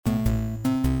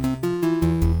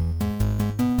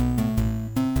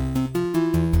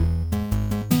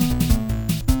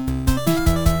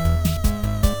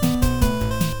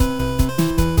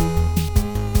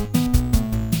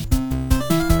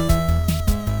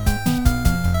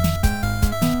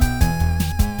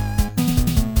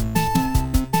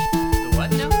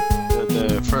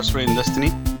last raid in Destiny,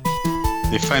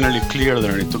 they finally cleared it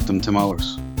and it took them 10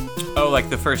 hours. Oh, like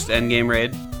the first endgame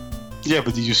raid? Yeah,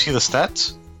 but did you see the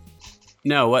stats?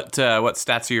 No, what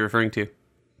stats are you referring to?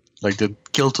 Like the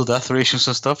kill to death ratios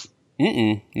and stuff?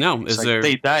 No, It's like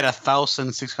they died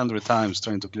 1,600 times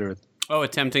trying to clear it. Oh,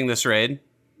 attempting this raid?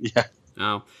 Yeah.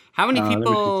 Oh. How many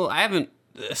people... I haven't...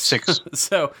 6.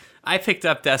 So, I picked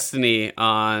up Destiny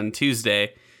on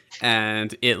Tuesday,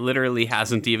 and it literally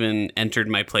hasn't even entered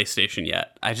my PlayStation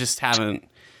yet. I just haven't...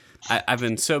 I've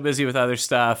been so busy with other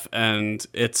stuff, and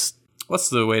it's... What's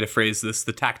the way to phrase this?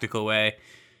 The tactical way.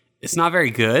 It's not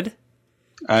very good.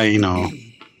 I know.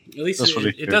 At least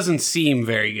it doesn't seem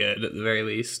very good, at the very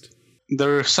least. The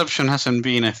reception hasn't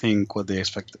been, I think, what they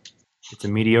expected. It's a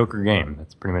mediocre game.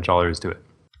 That's pretty much all there is to it.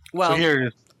 Well, so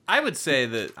here, I would say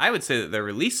that their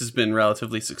release has been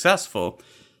relatively successful.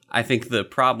 I think the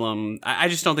problem... I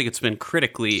just don't think it's been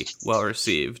critically well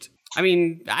received. I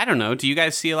mean, I don't know. Do you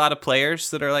guys see a lot of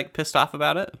players that are, like, pissed off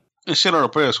about it? I see a lot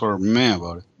of players who are mad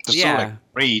about it. There's still, like,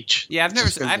 rage. Yeah, I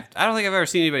don't think I've ever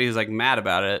seen anybody who's, like, mad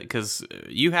about it, because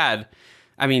you had...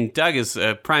 I mean, Doug is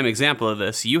a prime example of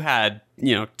this. You had,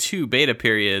 2 beta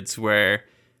periods where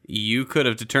you could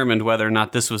have determined whether or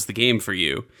not this was the game for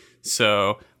you.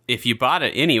 So if you bought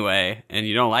it anyway and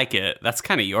you don't like it, that's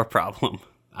kind of your problem.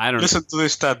 I don't know. Listen to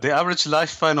this stat. The average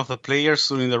lifespan of the players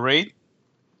during the raid,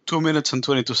 2 minutes and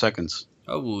 22 seconds.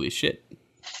 Holy shit.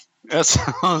 That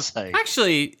sounds like...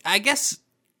 Actually, I guess...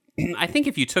 I think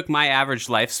if you took my average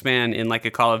lifespan in like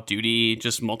a Call of Duty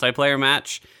just multiplayer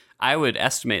match, I would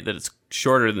estimate that it's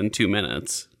shorter than 2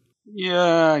 minutes.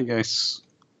 Yeah, I guess.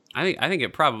 I think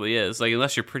it probably is. Like,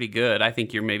 unless you're pretty good, I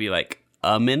think you're maybe like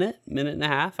a minute and a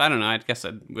half. I don't know. I guess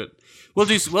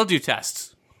we'll do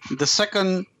tests. The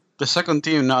second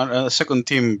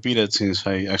team beat it since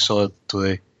I saw it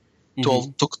today.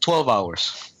 Took 12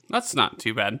 hours. That's not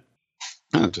too bad.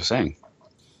 I'm just saying.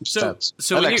 So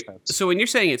when you're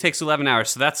saying it takes 11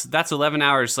 hours, so that's 11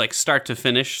 hours like start to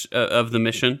finish of the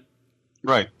mission.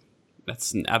 Right.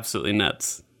 That's absolutely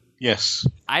nuts. Yes.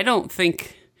 I don't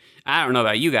know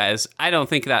about you guys. I don't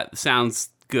think that sounds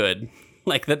good.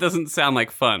 Like, that doesn't sound like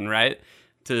fun, right?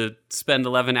 To spend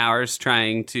 11 hours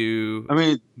trying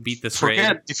to beat this raid.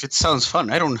 Forget if it sounds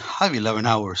fun. I don't have 11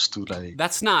 hours to like...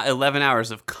 That's not 11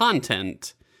 hours of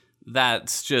content.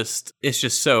 It's just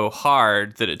so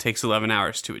hard that it takes 11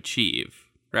 hours to achieve,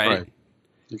 right? Right.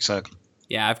 Exactly.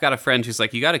 Yeah, I've got a friend who's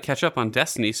like, you got to catch up on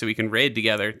Destiny so we can raid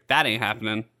together. That ain't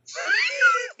happening.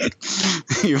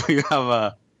 you have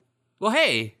a... Well,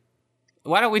 hey,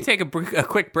 why don't we take a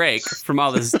quick break from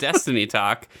all this Destiny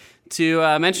talk to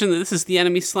mention that this is the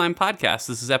Enemy Slime Podcast.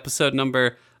 This is episode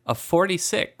number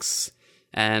 46,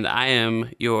 and I am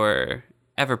your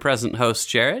ever-present host,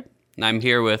 Jared. And I'm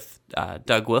here with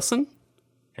Doug Wilson.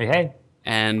 Hey.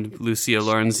 And Lucia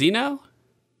Lorenzino.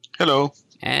 Hello.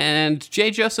 And Jay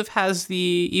Joseph has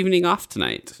the evening off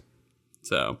tonight.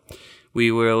 So we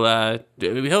will,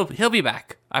 he'll be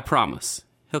back. I promise.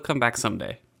 He'll come back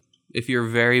someday. If you're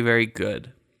very, very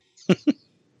good.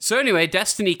 So anyway,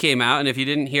 Destiny came out, and if you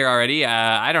didn't hear already,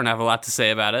 I don't have a lot to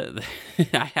say about it.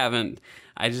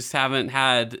 I just haven't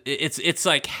had... It's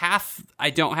like half I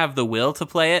don't have the will to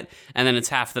play it, and then it's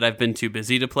half that I've been too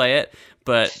busy to play it.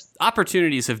 But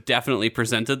opportunities have definitely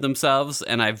presented themselves,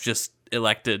 and I've just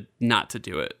elected not to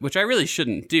do it, which I really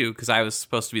shouldn't do, because I was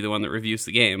supposed to be the one that reviews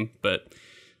the game. But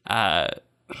I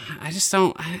just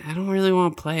don't... I don't really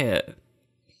want to play it.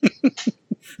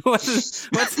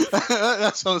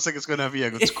 That sounds like it's going to be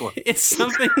a good score. It's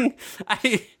something...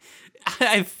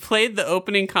 I've played the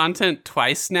opening content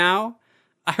twice now.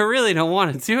 I really don't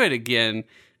want to do it again.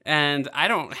 And I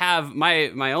don't have...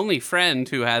 My only friend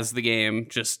who has the game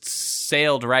just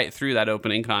sailed right through that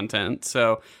opening content.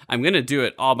 So I'm going to do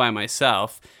it all by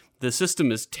myself. The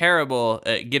system is terrible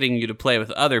at getting you to play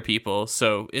with other people.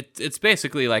 So it's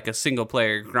basically like a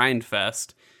single-player grind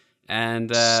fest.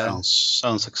 And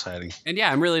sounds exciting. And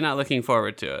yeah, I'm really not looking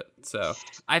forward to it. So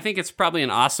I think it's probably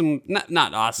an awesome...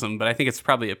 Not awesome, but I think it's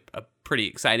probably a pretty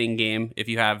exciting game if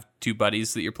you have two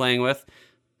buddies that you're playing with.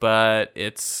 But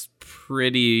it's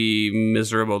pretty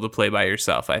miserable to play by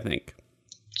yourself, I think.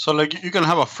 So, like, you can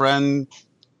have a friend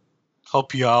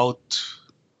help you out.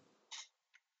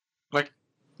 Like,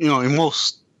 in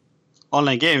most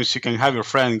online games, you can have your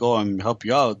friend go and help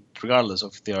you out, regardless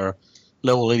of if they are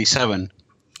level 87.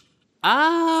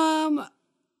 I'm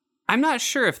not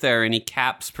sure if there are any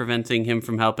caps preventing him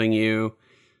from helping you.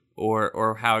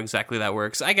 Or how exactly that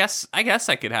works. I guess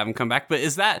I could have him come back, but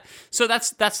is that... So that's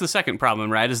the second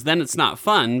problem, right? Is then it's not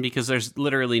fun because there's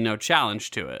literally no challenge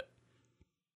to it.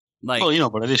 Like, well,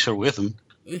 but at least you're with him.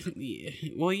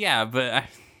 Well, yeah, but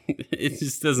It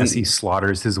just doesn't. As he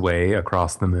slaughters his way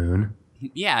across the moon.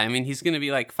 Yeah, I mean, he's going to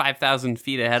be like 5,000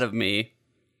 feet ahead of me,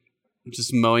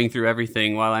 just mowing through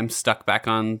everything while I'm stuck back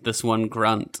on this one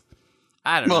grunt.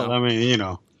 I don't know. Well, I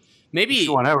mean, Maybe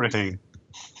you want everything.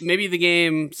 Maybe the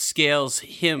game scales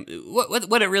him.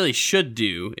 What it really should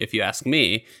do, if you ask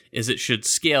me, is it should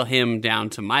scale him down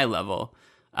to my level.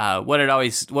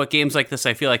 What games like this,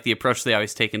 I feel like the approach they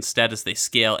always take instead is they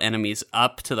scale enemies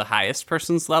up to the highest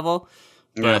person's level.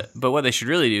 But what they should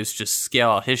really do is just scale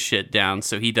all his shit down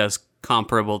so he does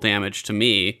comparable damage to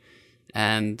me,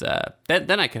 and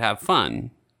then I could have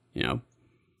fun,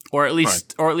 or at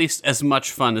least as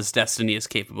much fun as Destiny is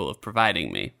capable of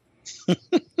providing me.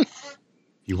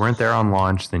 You weren't there on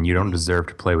launch, then you don't deserve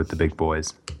to play with the big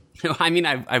boys. I mean,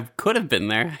 I could have been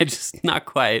there, I just not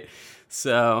quite.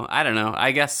 So I don't know.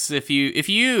 I guess if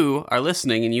you are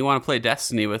listening and you want to play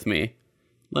Destiny with me,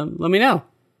 let me know.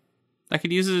 I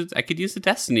could use a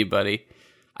Destiny buddy.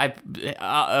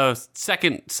 A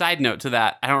second side note to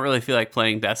that, I don't really feel like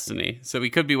playing Destiny, so we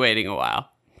could be waiting a while.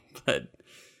 But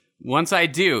once I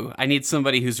do, I need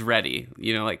somebody who's ready,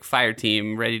 like Fire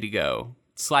Team, ready to go.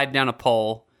 Slide down a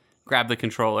pole, grab the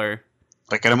controller.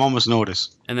 Like at a moment's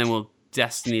notice. And then we'll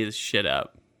Destiny this shit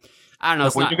up. I don't know.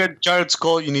 Like when you get Jared's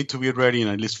call, you need to be ready in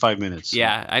at least 5 minutes.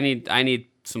 Yeah, I need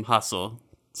some hustle.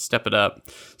 Step it up.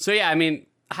 So yeah, I mean,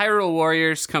 Hyrule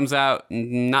Warriors comes out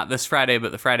not this Friday,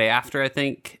 but the Friday after, I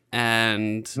think.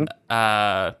 And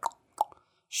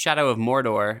Shadow of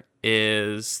Mordor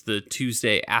is the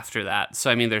Tuesday after that.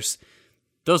 So I mean,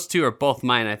 those two are both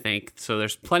mine, I think. So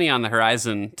there's plenty on the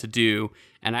horizon to do.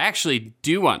 And I actually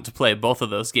do want to play both of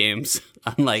those games,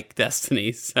 unlike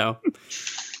Destiny. So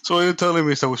what you're telling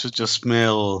me is that we should just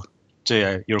mail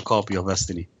Jay your copy of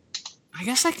Destiny. I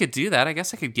guess I could do that. I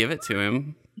guess I could give it to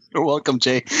him. You're welcome,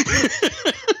 Jay.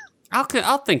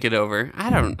 I'll think it over.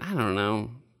 I don't know.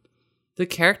 The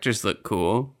characters look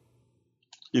cool.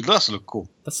 It does look cool.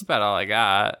 That's about all I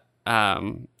got.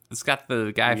 It's got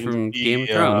the guy from Game of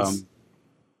Thrones.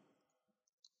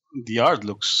 The art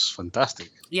looks fantastic.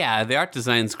 Yeah, the art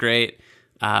design's great.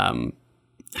 I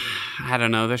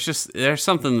don't know. There's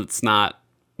something that's not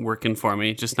working for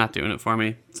me, just not doing it for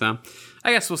me. So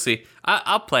I guess we'll see.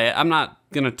 I'll play it. I'm not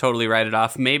gonna totally write it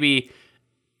off. Maybe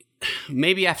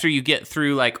after you get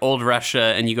through like old Russia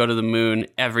and you go to the moon,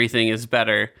 everything is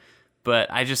better. But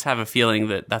I just have a feeling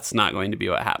that that's not going to be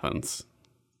what happens.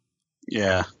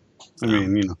 Yeah, I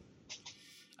mean,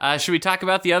 should we talk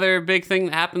about the other big thing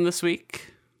that happened this week?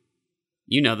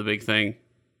 You know the big thing.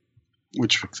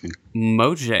 Which big thing?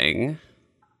 Mojang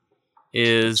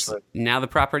is now the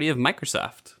property of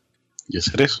Microsoft.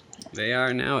 Yes, it is. They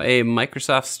are now a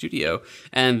Microsoft studio.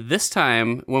 And this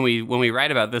time, when we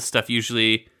write about this stuff,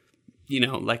 usually,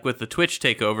 like with the Twitch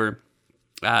takeover,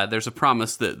 there's a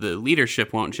promise that the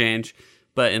leadership won't change.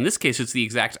 But in this case, it's the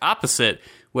exact opposite,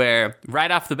 where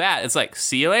right off the bat, it's like,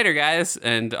 see you later, guys.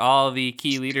 And all the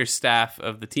key leader staff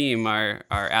of the team are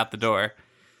out the door.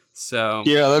 So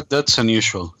yeah, that's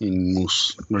unusual in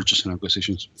most mergers and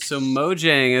acquisitions. So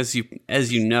Mojang,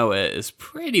 as you know it, is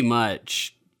pretty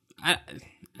much. I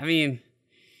mean,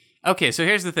 okay. So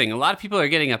here's the thing: a lot of people are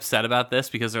getting upset about this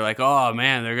because they're like, "Oh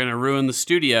man, they're gonna ruin the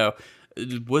studio."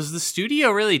 Was the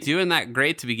studio really doing that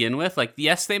great to begin with? Like,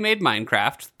 yes, they made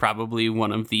Minecraft, probably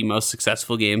one of the most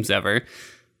successful games ever.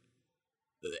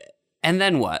 And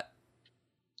then what?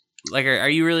 Like, are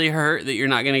you really hurt that you're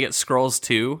not gonna get Scrolls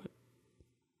 2?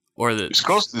 Or the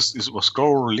Scrolls was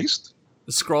Scroll released?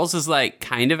 Scrolls is like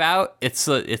kind of out.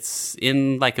 It's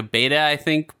in like a beta, I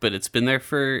think, but it's been there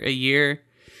for a year.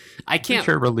 I can't.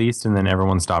 Sure, it released and then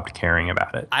everyone stopped caring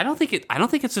about it. I don't think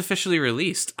it's officially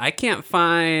released. I can't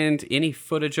find any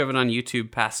footage of it on YouTube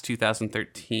past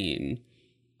 2013.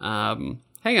 Hang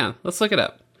on, let's look it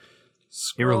up.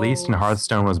 It released and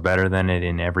Hearthstone was better than it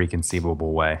in every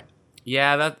conceivable way.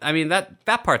 Yeah,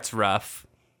 that part's rough.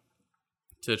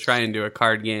 To try and do a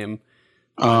card game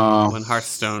when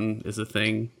Hearthstone is a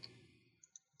thing.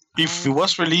 If it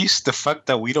was released, the fact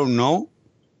that we don't know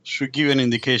should give an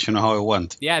indication of how it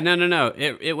went. Yeah, no.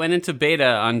 It went into beta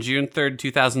on June 3rd,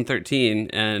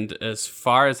 2013, and as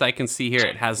far as I can see here,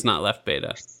 it has not left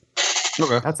beta.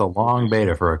 Okay. That's a long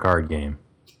beta for a card game.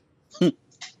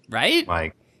 Right?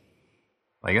 Like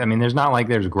I mean, there's not like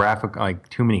there's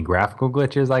too many graphical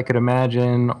glitches I could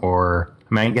imagine, or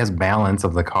I guess balance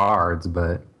of the cards,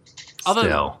 but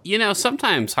although, still.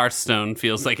 Sometimes Hearthstone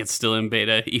feels like it's still in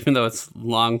beta, even though it's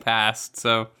long past.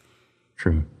 So,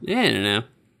 true. Yeah, I don't know.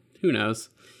 Who knows?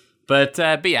 But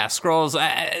yeah, Scrolls.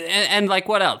 And like,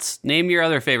 what else? Name your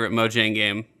other favorite Mojang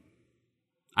game.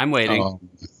 I'm waiting.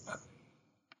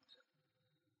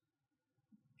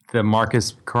 The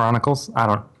Marcus Chronicles? I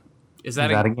don't Is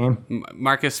that a game?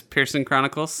 Marcus Pearson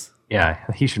Chronicles? Yeah,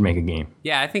 he should make a game.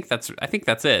 Yeah, I think that's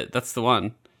it. That's the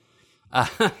one.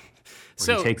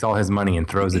 So he takes all his money and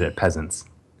throws it at peasants.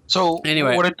 So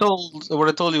anyway, what I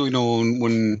told you,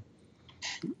 when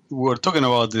we were talking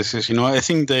about this is, I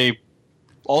think they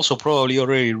also probably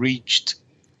already reached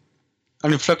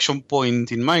an inflection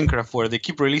point in Minecraft where they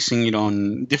keep releasing it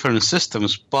on different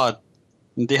systems, but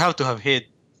they have to have hit,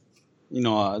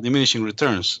 diminishing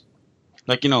returns.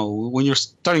 Like, when you're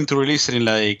starting to release it in,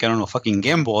 like, I don't know, fucking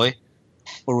Game Boy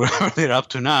or whatever they're up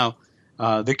to now,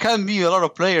 there can be a lot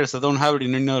of players that don't have it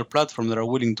in any other platform that are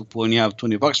willing to pony out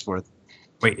 $20 for it.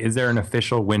 Wait, is there an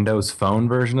official Windows Phone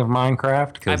version of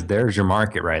Minecraft? Because there's your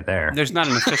market right there. There's not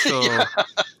an official...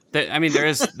 there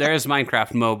is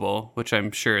Minecraft Mobile, which I'm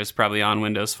sure is probably on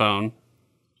Windows Phone.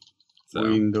 So.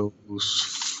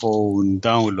 Windows Phone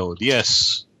download,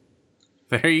 yes.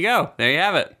 There you go. There you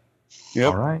have it.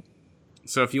 Yep. All right.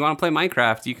 So if you want to play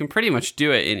Minecraft, you can pretty much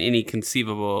do it in any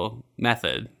conceivable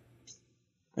method.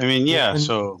 I mean, yeah,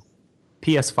 so...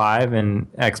 PS5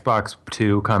 and Xbox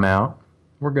 2 come out.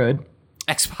 We're good.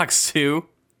 Xbox 2?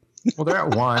 Well, they're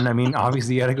at 1. I mean,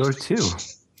 obviously you got to go to 2.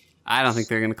 I don't think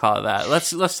they're going to call it that.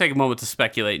 Let's take a moment to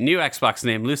speculate. New Xbox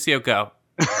name, Lucio, go.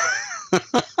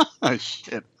 Oh,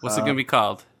 shit. What's it going to be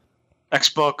called?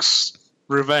 Xbox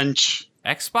Revenge.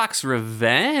 Xbox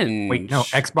Revenge. Wait, no,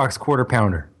 Xbox Quarter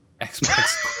Pounder.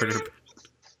 Xbox Quarter.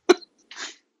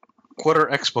 Quarter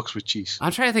Xbox with cheese.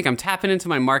 I'm trying to think. I'm tapping into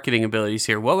my marketing abilities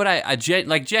here. What would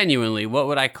genuinely, what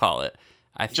would I call it?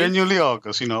 I think, genuinely,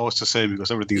 because, I was the same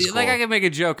because everything's like, cool. I could make a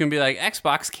joke and be like,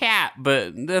 Xbox Cat,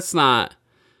 but that's not...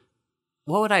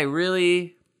 What would I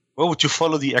really... What would you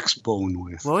follow the X-Bone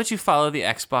with? What would you follow the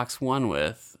Xbox One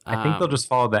with? I think they'll just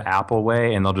follow the Apple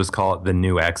way, and they'll just call it the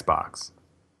new Xbox.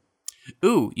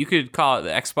 Ooh, you could call it the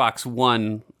Xbox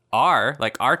One R,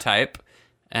 like R-Type,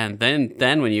 and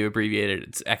then when you abbreviate it,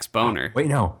 it's X-Boner. Wait,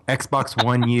 no, Xbox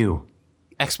One U.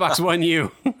 Xbox One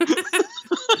U.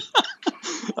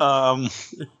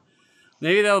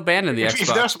 Maybe they'll abandon the Xbox.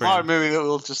 If they're smart, maybe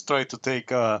they'll just try to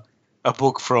take a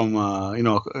book from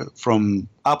from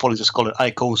Apple and just call it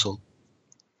iConsole.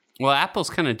 Well, Apple's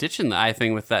kind of ditching the i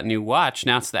thing with that new watch.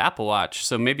 Now it's the Apple Watch,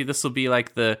 so maybe this will be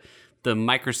like the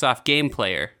Microsoft Game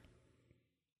Player.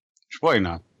 Why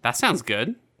not? That sounds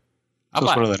good. Sounds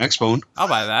better than X-Bone. I'll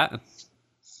buy that.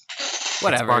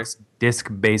 Whatever. Xbox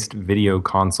disc-based video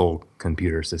console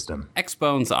computer system.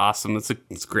 Xbone's awesome. It's a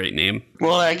great name.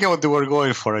 Well, I get what they were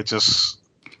going for. I just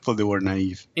thought they were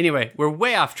naive. Anyway, we're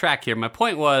way off track here. My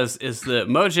point is that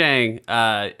Mojang,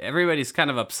 everybody's kind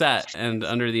of upset and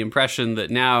under the impression that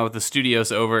now the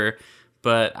studio's over,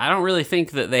 but I don't really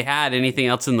think that they had anything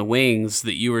else in the wings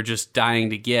that you were just dying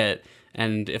to get.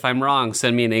 And if I'm wrong,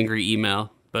 send me an angry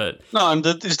email. But no, and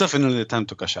it's definitely the time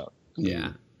to cash out.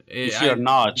 Yeah. If you're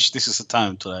Notch, this is the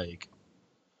time to, like...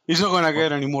 He's not going to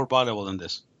get any more valuable than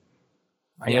this.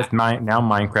 I guess now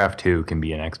Minecraft 2 can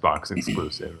be an Xbox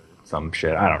exclusive. Some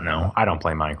shit. I don't know. I don't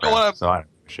play Minecraft, so I don't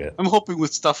know shit. I'm hoping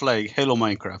with stuff like Halo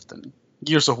Minecraft and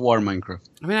Gears of War Minecraft.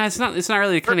 I mean, it's not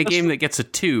really the kind of game that gets a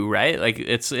 2, right? Like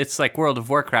it's like World of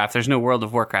Warcraft. There's no World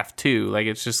of Warcraft 2. Like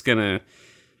it's just gonna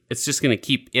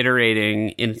keep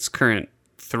iterating in its current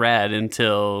thread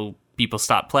until people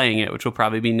stop playing it, which will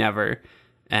probably be never,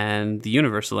 and the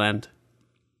universe will end.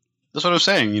 That's what I'm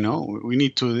saying.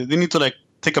 They need to like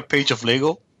take a page of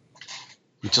Lego,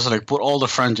 and just like put all the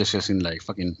franchises in like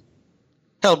fucking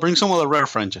hell. Bring some of the rare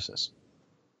franchises.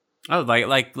 Oh,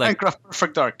 like Minecraft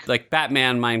Perfect Dark, like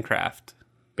Batman Minecraft,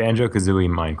 Banjo-Kazooie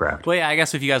Minecraft. Well, yeah, I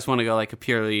guess if you guys want to go like a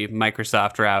purely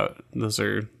Microsoft route, those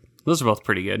are both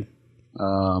pretty good.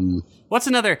 What's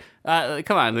another?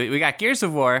 Come on, we got Gears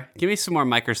of War. Give me some more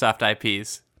Microsoft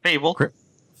IPs.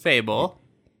 Fable.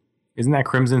 Isn't that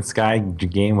Crimson Sky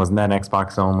game? Wasn't that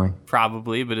Xbox only?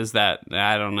 Probably, but is that?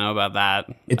 I don't know about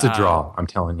that. It's a draw. I'm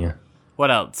telling you. What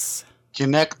else?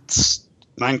 Kinect,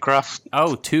 Minecraft.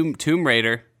 Oh, Tomb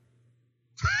Raider.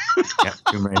 Yeah,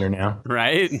 Tomb Raider now.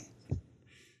 Right.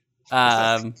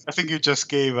 I think you just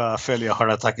gave Feli a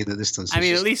heart attack in the distance. I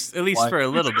mean, at least for a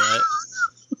little bit.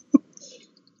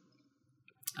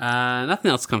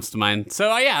 Nothing else comes to mind.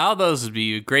 So yeah, all those would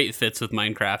be great fits with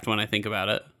Minecraft when I think about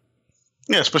it.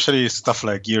 Yeah, especially stuff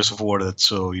like Gears of War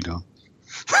that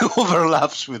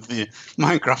overlaps with the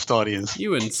Minecraft audience. You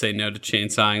wouldn't say no to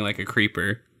chainsawing like a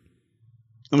creeper.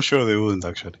 I'm sure they wouldn't,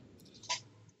 actually.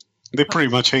 They pretty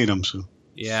much hate them, so.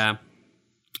 Yeah.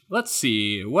 Let's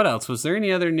see. What else? Was there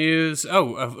any other news?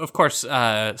 Oh, of course,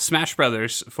 Smash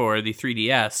Brothers for the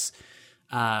 3DS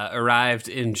arrived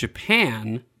in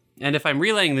Japan. And if I'm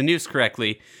relaying the news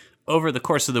correctly, over the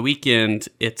course of the weekend,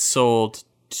 it sold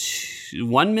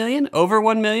 1 million? Over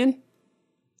 1 million?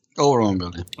 Over 1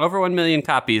 billion. Over 1 million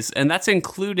copies, and that's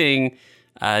including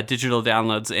digital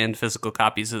downloads and physical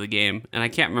copies of the game. And I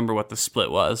can't remember what the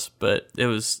split was, but it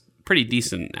was pretty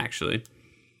decent, actually.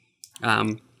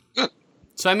 Good.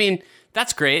 So, I mean,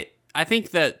 that's great. I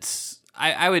think that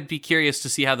I would be curious to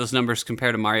see how those numbers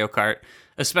compare to Mario Kart,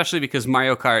 especially because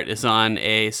Mario Kart is on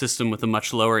a system with a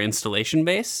much lower installation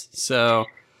base. So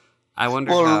I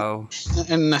wonder how...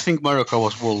 And I think Mario Kart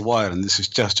was worldwide, and this is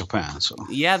just Japan. So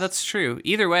Yeah, that's true.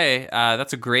 Either way,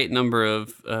 that's a great number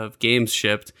of games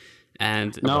shipped.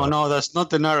 And No, that's not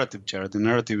the narrative, Jared. The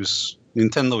narrative is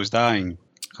Nintendo is dying.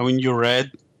 Haven't you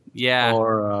read? Yeah.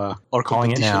 Or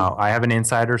Calling it competition? now. I have an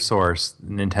insider source.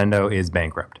 Nintendo is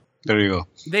bankrupt. There you go.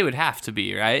 They would have to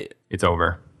be, right? It's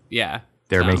over. Yeah.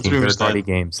 They're Sounds- making third-party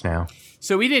games now.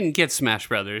 So we didn't get Smash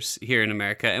Brothers here in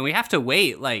America, and we have to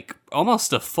wait like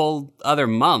almost a full other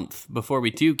month before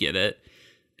we do get it.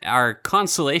 Our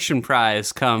consolation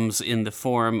prize comes in the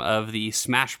form of the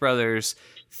Smash Brothers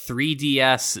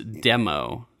 3DS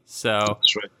demo. So,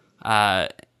 That's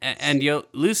right. and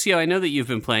Lucio, I know that you've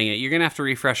been playing it. You're gonna have to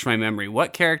refresh my memory.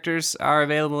 What characters are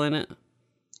available in it?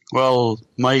 Well,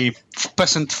 my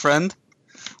peasant friend,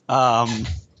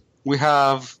 we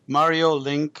have Mario,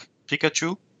 Link,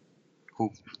 Pikachu,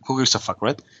 who gives a fuck,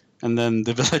 right? And then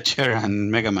the Villager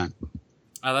and Mega Man.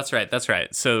 Oh, that's right. That's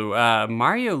right. So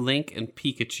Mario, Link, and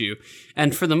Pikachu,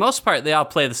 and for the most part, they all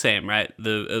play the same, right?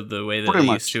 The way that Pretty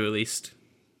they much. used to, at least.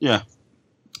 Yeah.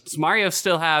 Does Mario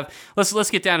still have? Let's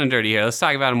get down and dirty here. Let's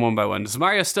talk about them one by one. Does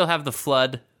Mario still have the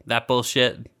FLUDD? That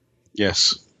bullshit.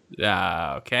 Yes.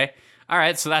 Okay. All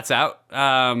right. So that's out.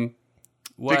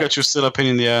 What? Pikachu's still a pain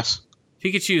in the ass.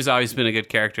 Pikachu's always been a good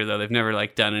character, though. They've never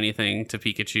like done anything to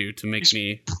Pikachu to make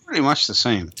me Pretty much the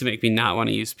same. not want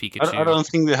to use Pikachu. I don't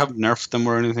think they have nerfed them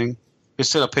or anything. It's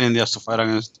still a pain in the ass to fight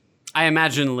against. I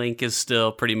imagine Link is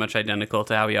still pretty much identical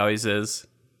to how he always is.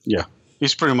 Yeah.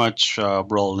 He's pretty much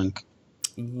Brawl Link.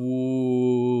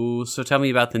 Ooh, so tell me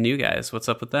about the new guys. What's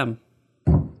up with them?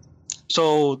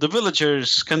 So the Villager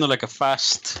is kind of like a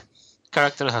fast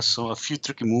character, has a few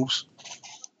tricky moves.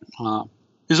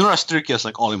 He's not as tricky as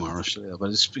like Olimar, actually, but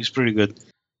he's pretty good.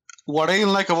 What I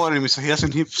didn't like about him is he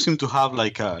doesn't seem to have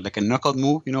like a knockout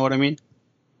move. You know what I mean?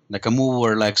 Like a move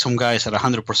where like some guy's at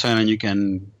 100% and you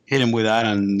can hit him with that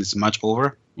and it's match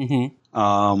over.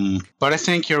 Mm-hmm. But I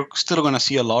think you're still gonna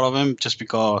see a lot of him just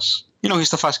because he's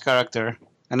the fast character,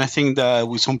 and I think that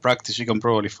with some practice you can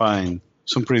probably find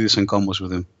some pretty decent combos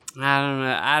with him.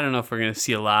 I don't know if we're gonna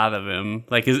see a lot of him.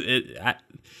 Like,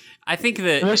 I think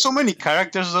that And there's so many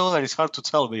characters though that it's hard to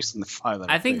tell based on the five. That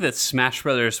I think that Smash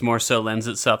Brothers more so lends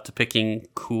itself to picking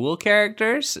cool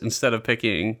characters instead of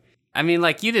picking. I mean,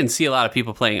 like, you didn't see a lot of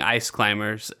people playing Ice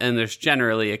Climbers, and there's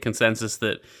generally a consensus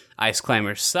that Ice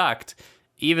Climbers sucked.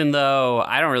 Even though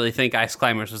I don't really think Ice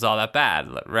Climbers was all that bad,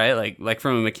 right? Like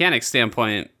from a mechanics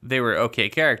standpoint, they were okay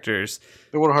characters,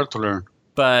 they were hard to learn.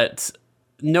 but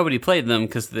nobody played them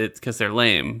because they're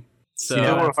lame. So See,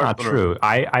 no, were that's hard not to learn. true.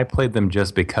 I played them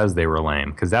just because they were lame.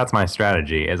 Because that's my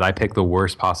strategy: is I pick the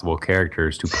worst possible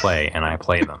characters to play, and I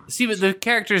play them. see, but the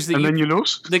characters that And then you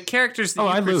lose. the characters that Oh,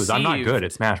 you I lose. I'm not perceived- good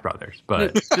at Smash Brothers,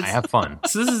 but I have fun.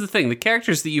 So this is the thing: the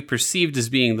characters that you perceived as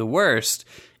being the worst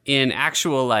in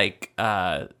actual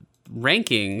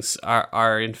rankings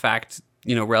are in fact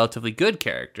relatively good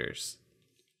characters.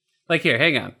 Like, here,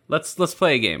 hang on. Let's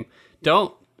play a game.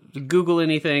 Don't Google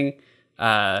anything.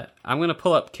 I'm gonna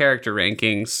pull up character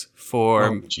rankings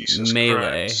for Jesus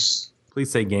Melee. Christ.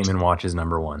 Please say Game & Watch is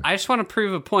number one. I just want to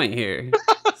prove a point here.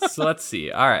 So let's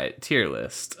see. All right, tier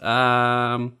list.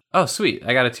 Oh, sweet.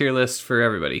 I got a tier list for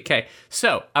everybody. Okay,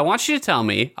 so I want you to tell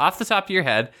me, off the top of your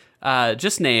head,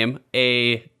 just name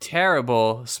a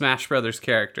terrible Smash Brothers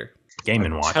character. Game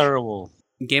 & Watch. Terrible.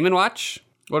 Game & Watch?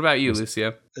 What about you,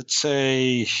 Lucio? Let's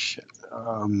say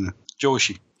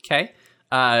Joshi. Okay.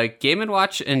 Game &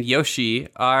 Watch and Yoshi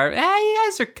are... you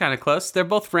guys are kind of close. They're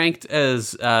both ranked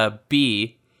as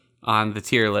B on the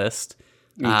tier list.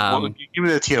 Well, give me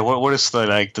the tier. What is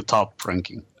the top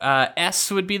ranking?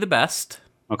 S would be the best.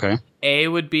 Okay. A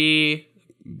would be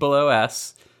below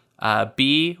S.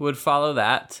 B would follow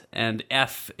that, and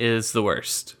F is the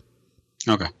worst.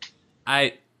 Okay.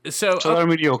 So they're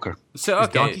mediocre. So Is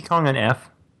okay. Donkey Kong an F?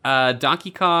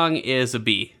 Donkey Kong is a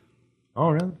B. Oh,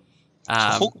 really?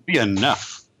 Who could be an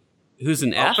F? Who's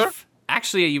an Bowser? F?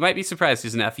 Actually, you might be surprised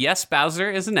who's an F. Yes,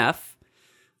 Bowser is an F.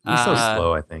 He's so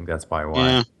slow, I think. That's probably why.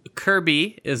 Yeah.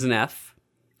 Kirby is an F.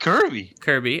 Kirby.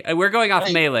 We're going off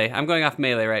Hey. Melee. I'm going off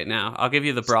Melee right now. I'll give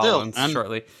you the Brawl Still, ones man.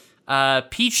 shortly.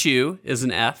 Pichu is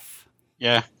an F.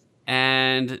 Yeah.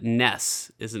 And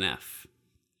Ness is an F.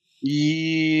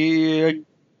 Yeah.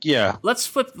 yeah. Let's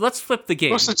flip the It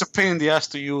game. was such a pain in the ass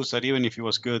to use that even if it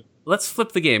was good. Let's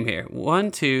flip the game here.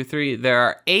 1, 2, 3. There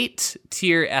are 8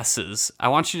 tier S's. I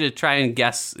want you to try and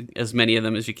guess as many of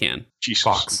them as you can. Jesus.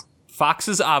 Fox. Fox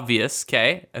is obvious.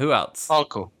 Okay. Who else?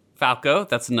 Falco. Falco.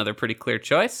 That's another pretty clear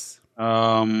choice.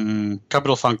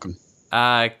 Capital Falcon.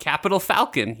 Capital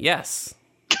Falcon. Yes.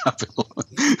 Capital.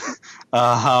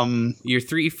 You're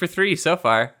 3 for 3 so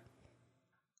far.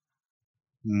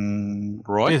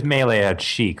 Roy? His Melee had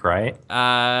Sheik, right?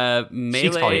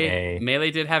 Sheik's probably A.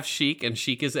 Melee did have Sheik, and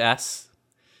Sheik is S.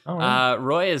 Oh, really?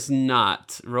 Roy is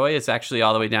not. Roy is actually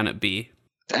all the way down at B.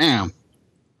 Damn.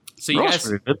 So you Roy's guys,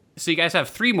 pretty good. so you guys have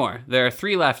 3 more. There are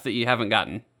 3 left that you haven't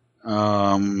gotten,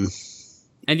 Um,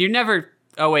 and you're never.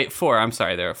 Oh wait, 4. I'm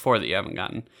sorry, there are 4 that you haven't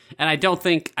gotten, and I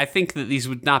think that these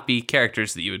would not be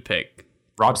characters that you would pick.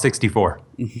 Rob 64.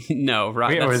 No, Rob.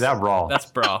 Wait, or is that Brawl? That's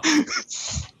Brawl.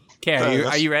 Okay,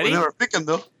 are you ready? We never pick him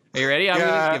though. Are you ready? I'm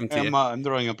gonna give them to you. I'm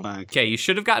drawing a blank. Okay, you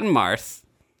should have gotten Marth,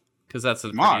 because that's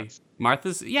a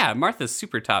Martha's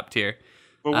super top tier.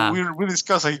 But we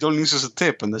discussed that he only uses a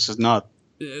tip, and this is not.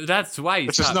 That's why he's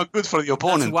This is top. not good for the That's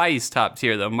opponent. why he's top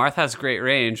tier, though. Marth has great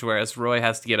range, whereas Roy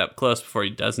has to get up close before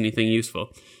he does anything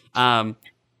useful.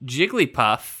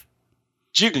 Jigglypuff,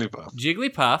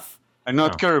 Jigglypuff, and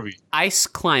not Kirby. Ice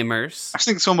Climbers. I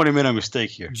think somebody made a mistake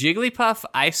here. Jigglypuff,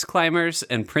 Ice Climbers,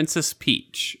 and Princess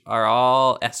Peach are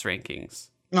all S rankings.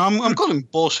 No, I'm calling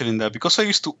bullshit in that because I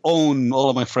used to own all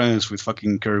of my friends with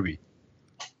fucking Kirby.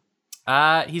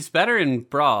 He's better in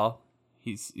Brawl.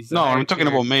 He's a No, higher I'm talking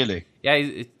tier. about Melee.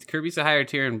 Yeah, Kirby's a higher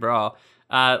tier in Brawl.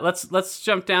 Let's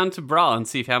jump down to Brawl and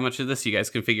see how much of this you guys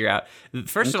can figure out.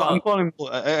 First of all,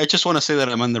 I just want to say that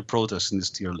I'm under protest in this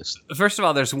tier list.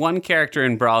 there's one character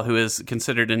in Brawl who is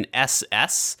considered an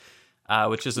SS,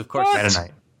 which is of course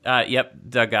Meta Knight. Yep,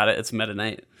 Doug got it. It's Meta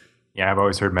Knight. Yeah, I've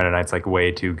always heard Meta Knight's like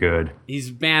way too good. He's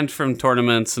banned from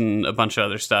tournaments and a bunch of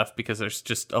other stuff because there's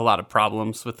just a lot of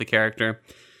problems with the character.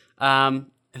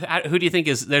 Who do you think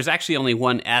is? There's actually only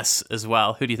one S as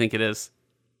well. Who do you think it is?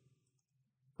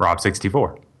 Rob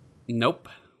 64. Nope.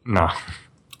 No.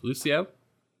 Lucio.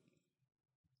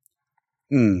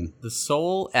 Hmm. The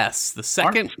Soul S, the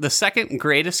second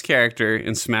greatest character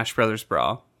in Smash Brothers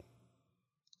Brawl.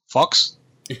 Fox?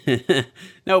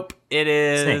 Nope. It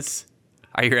is.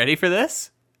 Are you ready for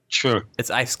this? Sure. It's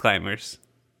Ice Climbers.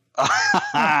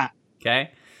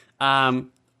 Okay.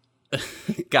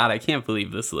 God, I can't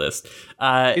believe this list.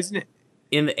 Isn't it?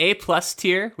 In the A+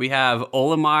 tier, we have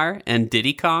Olimar and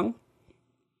Diddy Kong.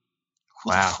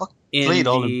 Wow. In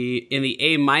the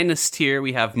A- tier,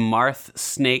 we have Marth,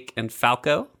 Snake, and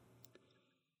Falco.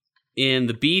 In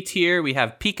the B tier, we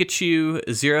have Pikachu,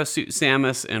 Zero Suit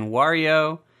Samus, and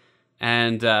Wario.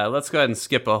 And let's go ahead and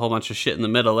skip a whole bunch of shit in the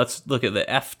middle. Let's look at the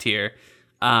F tier.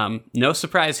 No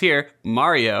surprise here,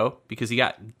 Mario, because he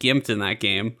got gimped in that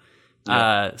game.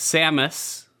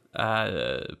 Samus,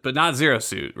 but not Zero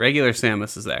Suit. Regular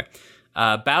Samus is there.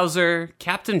 Bowser,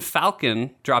 Captain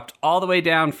Falcon dropped all the way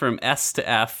down from S to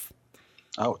F.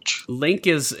 Ouch. Link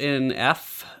is in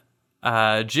F.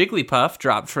 Jigglypuff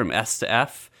dropped from S to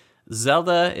F.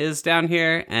 Zelda is down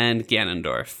here, and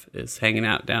Ganondorf is hanging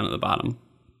out down at the bottom.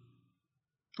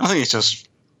 I think it's just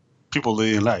people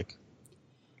they didn't like.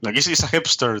 Like, it's a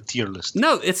hipster tier list.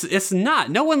 No, it's not.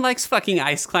 No one likes fucking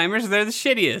Ice Climbers. They're the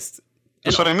shittiest.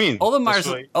 That's what I mean. Olimar's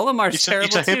terrible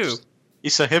too.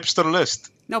 It's a hipster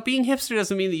list. No, being hipster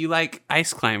doesn't mean that you like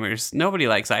Ice Climbers. Nobody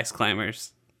likes Ice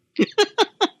Climbers.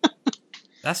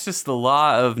 That's just the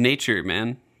law of nature,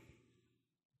 man.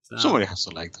 So, Somebody has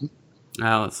to like them.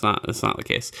 no, it's not. That's not the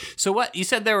case. So what you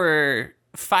said there were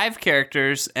 5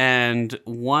 characters and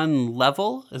 1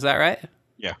 level. Is that right?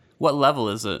 Yeah. What level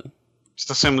is it? It's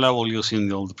the same level you see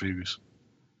in all the previous.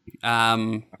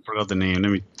 I forgot the name.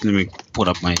 Let me put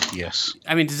up my yes.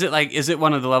 I mean, is it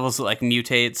one of the levels that like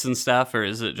mutates and stuff, or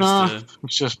is it just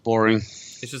it's just boring.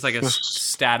 It's just like a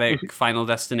static Final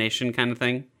Destination kind of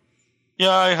thing?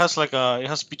 Yeah, it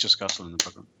has Peach's Castle in the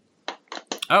background.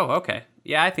 Oh, okay.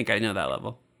 Yeah, I think I know that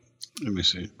level. Let me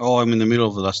see. Oh, I'm in the middle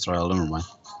of the last trial. Never mind.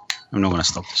 I'm not gonna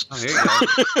stop this. Oh, here you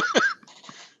go.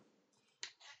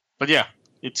 But yeah,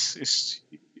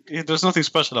 there's nothing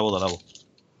special about the level.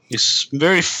 It's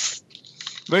very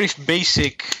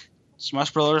basic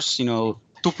Smash Brothers. 2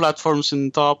 platforms in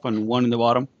the top and 1 in the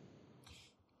bottom.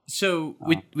 So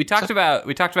we talked about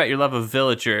your love of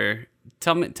Villager.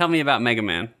 Tell me about Mega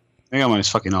Man. Mega Man is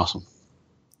fucking awesome.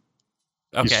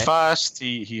 Okay. He's fast.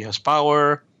 He has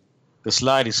power. The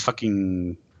slide is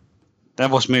fucking. That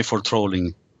was made for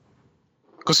trolling.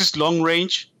 Because it's long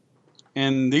range,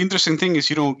 and the interesting thing is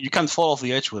you can't fall off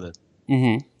the edge with it.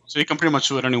 Mm-hmm. So you can pretty much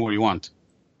do it anywhere you want.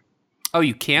 Oh,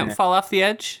 you can't fall off the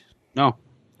edge? No.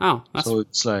 Oh, that's So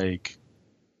it's like,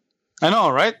 I know,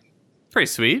 right? pretty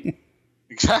sweet.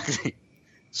 Exactly.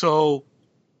 So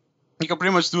you can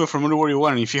pretty much do it from anywhere you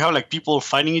want. If you have like people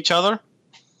fighting each other,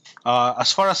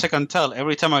 as far as I can tell,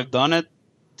 every time I've done it,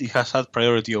 it has had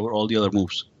priority over all the other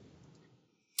moves.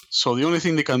 So the only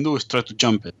thing they can do is try to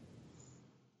jump it.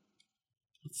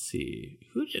 Let's see.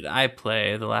 Who did I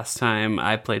play the last time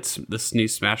I played this new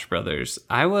Smash Brothers?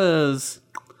 Because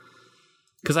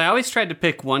I always tried to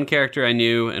pick one character I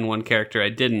knew and one character I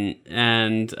didn't.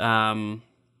 And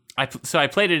I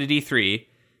played it at E3,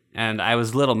 and I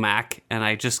was Little Mac, and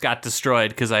I just got destroyed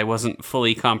because I wasn't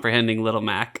fully comprehending Little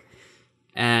Mac.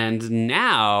 And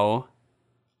now,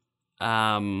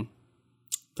 the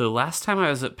last time I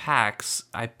was at PAX,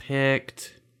 I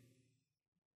picked...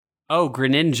 Oh,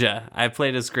 Greninja. I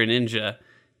played as Greninja.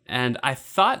 And I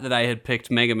thought that I had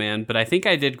picked Mega Man, but I think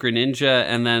I did Greninja,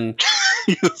 and then...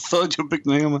 You thought you picked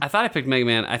Mega Man? I thought I picked Mega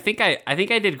Man. I think I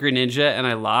did Greninja, and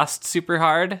I lost super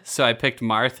hard, so I picked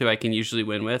Marth, who I can usually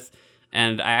win with.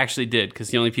 And I actually did, because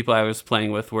the only people I was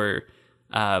playing with were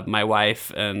my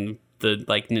wife and the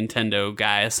Nintendo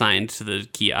guy assigned to the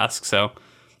kiosk. So,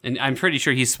 and I'm pretty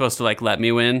sure he's supposed to let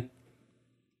me win.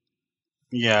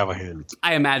 Yeah, but he didn't.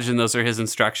 I imagine those are his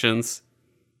instructions.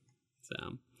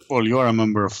 So, Well, you are a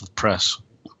member of the press.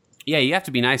 yeah, you have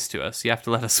to be nice to us. You have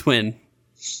to let us win.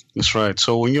 That's right.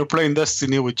 So when you're playing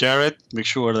Destiny with Jared, make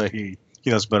sure that he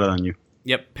does better than you.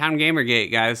 Yep, Pound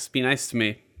Gamergate, guys. Be nice to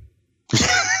me.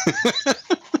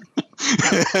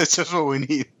 That's just what we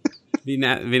need. Be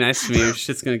nice to me, or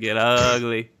shit's gonna get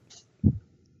ugly.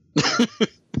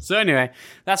 So anyway,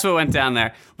 that's what went down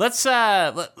there. Let's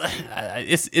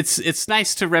it's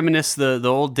nice to reminisce the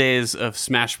old days of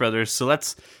Smash Brothers. So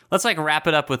let's wrap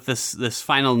it up with this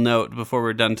final note before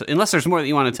we're done. Unless there's more that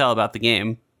you want to tell about the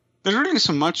game. There really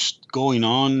isn't much going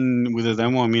on with the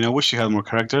demo. I mean, I wish you had more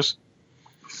characters.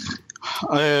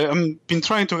 I've been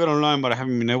trying to get online, but I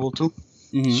haven't been able to.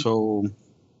 Mm-hmm. So,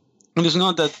 and it's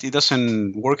not that it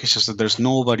doesn't work. It's just that there's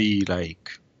nobody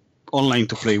online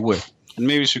to play with. And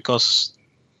maybe it's because,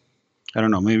 I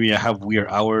don't know, maybe I have weird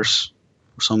hours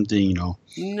or something, No,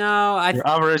 Your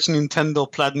average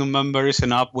Nintendo Platinum member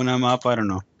isn't up when I'm up. I don't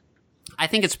know. I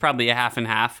think it's probably a half and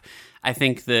half. I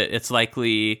think that it's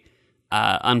likely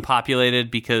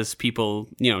unpopulated because people,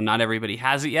 not everybody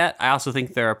has it yet. I also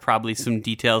think there are probably some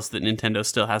details that Nintendo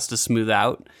still has to smooth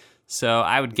out. So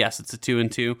I would guess it's a 2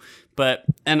 and 2. But,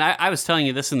 and I was telling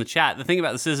you this in the chat, the thing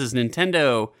about this is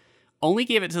Nintendo only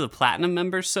gave it to the Platinum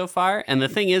members so far. And the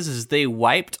thing is they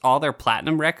wiped all their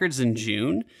Platinum records in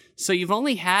June. So you've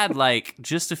only had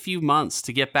just a few months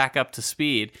to get back up to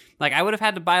speed. I would have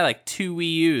had to buy 2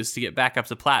 Wii U's to get back up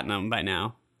to Platinum by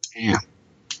now. Yeah.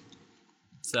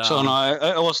 So no,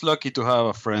 I was lucky to have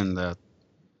a friend that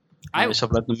is a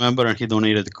Platinum member, and he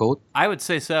donated the code. I would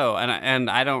say so, and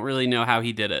I don't really know how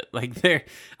he did it.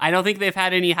 I don't think they've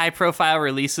had any high profile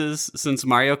releases since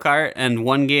Mario Kart, and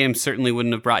one game certainly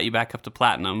wouldn't have brought you back up to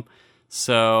Platinum.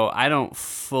 So I don't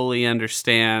fully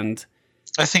understand.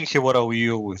 I think he would owe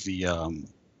you with the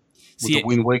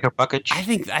Wind Waker package. I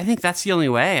think that's the only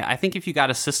way. I think if you got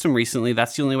a system recently,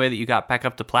 that's the only way that you got back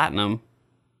up to Platinum.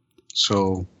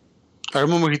 So I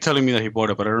remember he telling me that he bought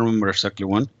it, but I don't remember exactly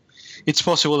when. It's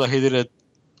possible that he did it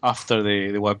after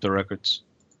they wiped the records.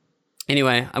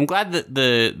 Anyway, I'm glad that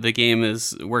the game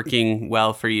is working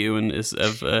well for you and is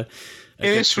of a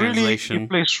good translation. It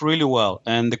plays really well,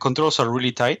 and the controls are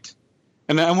really tight.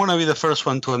 And I'm going to be the first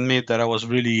one to admit that I was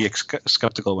really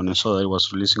skeptical when I saw that it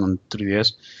was releasing on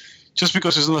 3DS. Just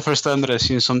because it's not the first time that I've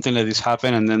seen something like this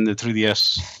happen, and then the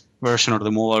 3DS version or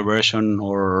the mobile version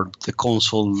or the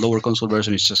lower console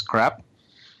version is just crap.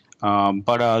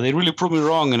 But they really proved me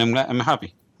wrong, and I'm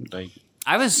happy.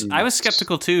 I was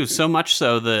skeptical too, so much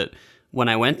so that when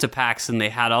I went to PAX and they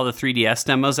had all the 3DS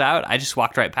demos out, I just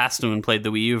walked right past them and played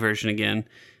the Wii U version again.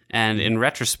 And in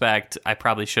retrospect, I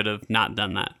probably should have not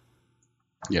done that.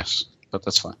 Yes, but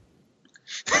that's fine.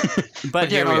 But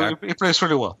here we are. It plays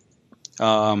really well.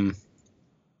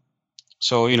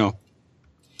 So,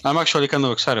 I'm actually kind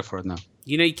of excited for it now.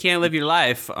 You can't live your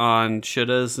life on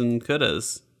shouldas and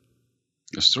couldas.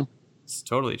 That's true. It's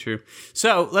totally true.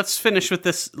 So let's finish with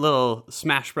this little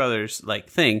Smash Brothers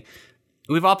thing.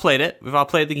 We've all played it. We've all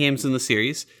played the games in the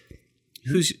series.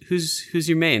 Who's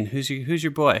your main? Who's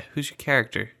your boy? Who's your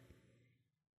character?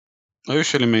 I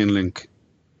usually main Link.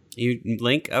 You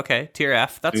Link? Okay, tier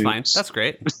F. That's fine. That's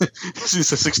great. Since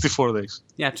the 64 days.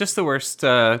 Yeah, just the worst.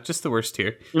 Just the worst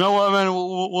tier. You know what, man?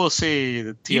 We'll see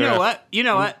the tier. You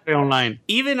know what? Online.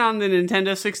 Even on the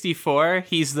Nintendo 64,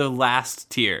 he's the last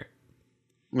tier.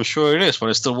 I'm sure it is, but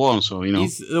I still won, so,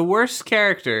 He's the worst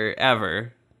character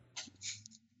ever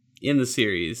in the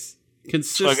series.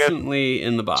 Consistently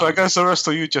in the bottom. So I guess the rest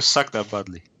of you just suck that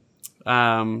badly.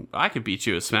 I could beat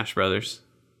you at Smash Brothers.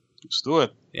 Let's do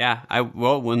it. Yeah,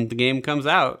 when the game comes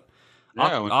out.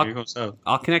 Yeah, when the game comes out.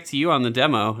 I'll connect to you on the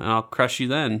demo, and I'll crush you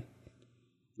then.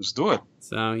 Let's do it.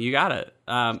 So, you got it.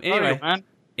 Anyway. Sorry, man.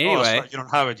 Anyway. You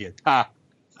don't have it yet.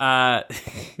 Ha.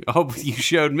 Oh, you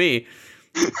showed me.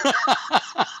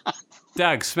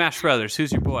 Doug, Smash Brothers,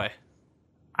 who's your boy?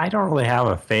 I don't really have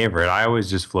a favorite. I always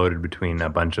just floated between a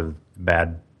bunch of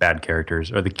bad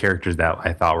characters, or the characters that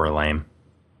I thought were lame.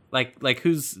 Like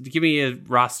who's? Give me a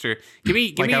roster. Give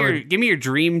me your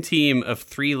dream team of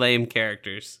 3 lame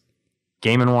characters.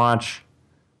 Game & Watch.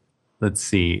 Let's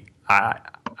see. I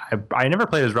never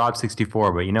played as Rob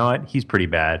 64, but you know what? He's pretty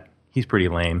bad. He's pretty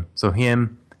lame. So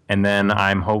him, and then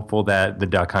I'm hopeful that the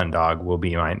Duck Hunt Dog will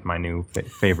be my new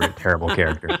favorite terrible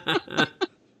character.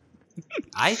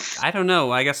 I don't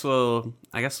know. I guess we'll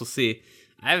see.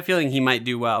 I have a feeling he might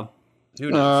do well. Who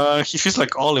knows? He feels like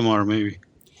Olimar, maybe.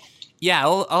 Yeah,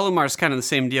 Olimar's kind of the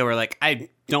same deal. Where like I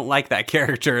don't like that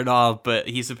character at all, but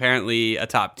he's apparently a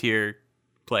top tier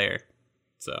player.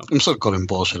 So I'm still calling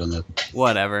bullshit on that.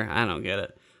 Whatever. I don't get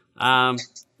it.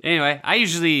 Anyway, I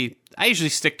usually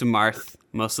stick to Marth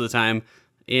most of the time.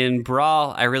 In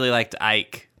Brawl, I really liked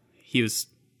Ike. He was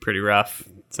pretty rough.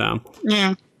 So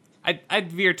yeah.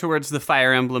 I'd veer towards the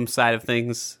Fire Emblem side of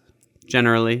things,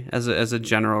 generally, as a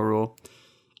general rule.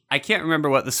 I can't remember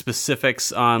what the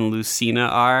specifics on Lucina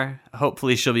are.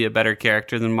 Hopefully she'll be a better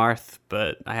character than Marth,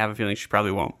 but I have a feeling she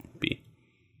probably won't be.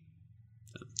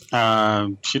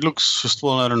 She looks just,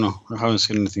 well, I don't know. I haven't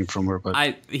seen anything from her,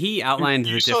 but... He outlined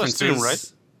the differences. You saw the stream,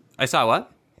 right? I saw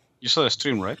what? You saw the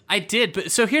stream, right? I did,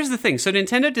 but so here's the thing. So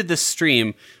Nintendo did this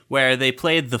stream where they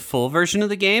played the full version of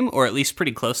the game, or at least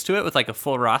pretty close to it, with like a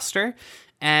full roster,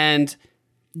 and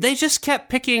they just kept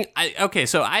picking... Okay,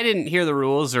 so I didn't hear the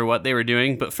rules or what they were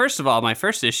doing, but first of all, my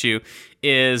first issue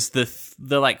is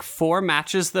the like 4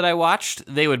 matches that I watched,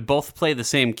 they would both play the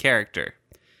same character.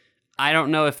 I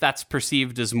don't know if that's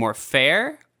perceived as more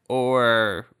fair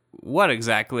or what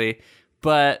exactly,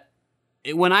 but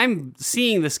when I'm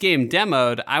seeing this game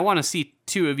demoed, I want to see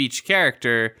 2 of each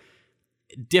character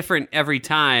different every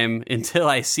time until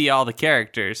I see all the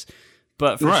characters.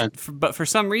 But for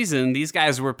some reason, these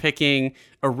guys were picking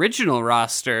original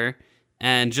roster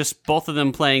and just both of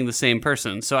them playing the same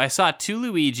person. So I saw 2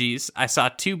 Luigis, I saw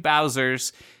 2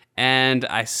 Bowsers, and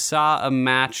I saw a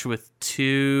match with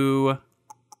 2...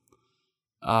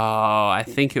 Oh, I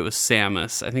think it was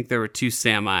Samus. I think there were 2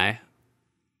 Samai.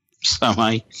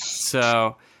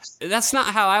 So that's not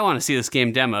how I want to see this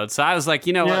game demoed. So I was like,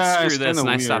 you know what, screw this, and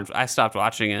I stopped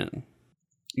watching it.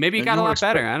 Maybe it got a lot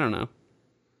better. I don't know.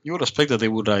 You would expect that they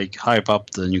would like hype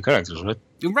up the new characters, right?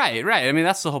 Right. I mean,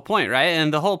 that's the whole point, right?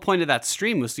 And the whole point of that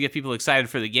stream was to get people excited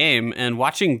for the game. And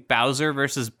watching Bowser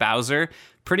versus Bowser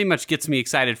pretty much gets me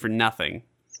excited for nothing.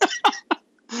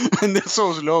 And they're so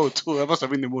low, too. That must have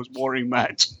been the most boring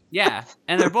match. Yeah,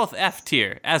 and they're both F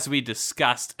tier, as we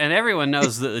discussed. And everyone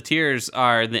knows that the tiers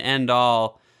are the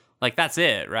end-all. Like, that's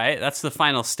it, right? That's the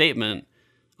final statement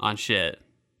on shit.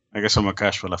 I guess I'm a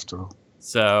casual after all.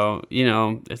 So, you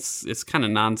know, it's kind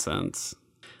of nonsense.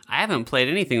 I haven't played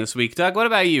anything this week. Doug, what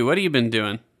about you? What have you been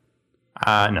doing?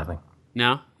 Nothing.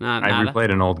 No? I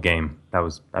replayed an old game.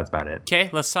 That's about it. Okay,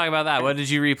 let's talk about that. What did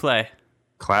you replay?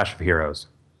 Clash of Heroes.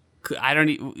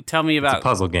 Tell me about... It's a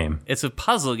puzzle game. It's a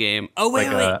puzzle game. Oh, wait.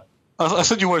 I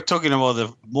thought you were talking about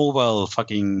the mobile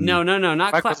fucking... No,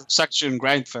 not section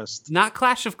Grindfest. Not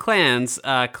Clash of Clans,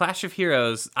 Clash of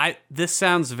Heroes. This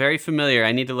sounds very familiar.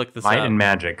 I need to look this up. Might and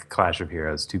Magic Clash of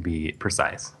Heroes, to be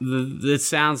precise. This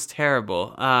sounds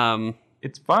terrible.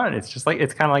 It's fun. It's just like,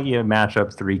 it's kind of like you match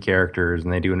up 3 characters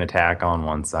and they do an attack on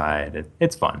one side.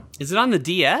 It's fun. Is it on the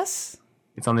DS?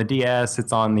 It's on the DS,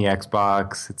 it's on the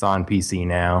Xbox, it's on PC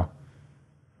now.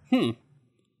 And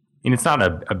it's not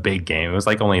a big game. It was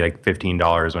like only like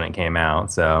 $15 when it came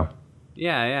out, so...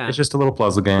 Yeah. It's just a little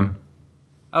puzzle game.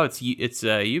 Oh, it's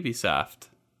Ubisoft.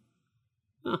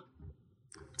 Huh.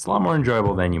 It's a lot more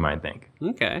enjoyable than you might think.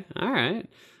 Okay, all right.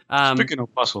 Speaking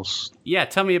of puzzles... Yeah,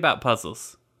 tell me about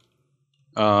puzzles.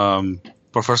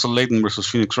 Professor Layton versus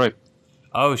Phoenix Wright.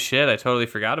 Oh, shit, I totally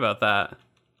forgot about that.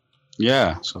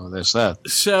 Yeah, so there's that.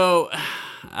 So,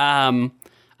 I've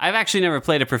actually never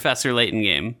played a Professor Layton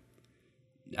game.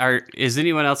 Is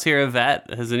anyone else here a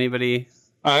vet? Has anybody...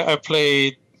 I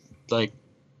played, like,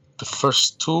 the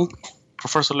first 2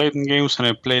 Professor Layton games, and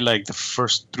I played, like, the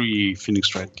first 3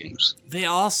 Phoenix Wright games. They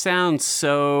all sound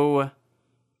so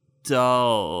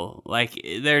dull. Like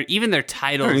their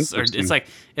titles are.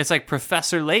 It's like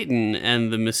Professor Layton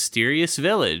and the Mysterious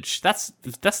Village. That's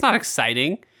not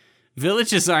exciting.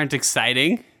 Villages aren't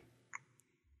exciting.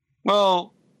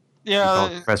 Well, yeah.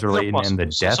 Professor Layton and the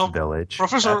Death Village.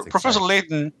 Professor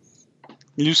Layton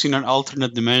lives in an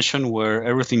alternate dimension where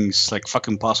everything is like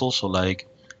fucking puzzles. So like,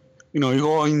 you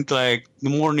go into like the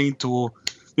morning to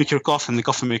make your coffee, and the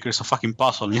coffee maker is a fucking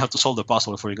puzzle, and you have to solve the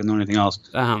puzzle before you can do anything else.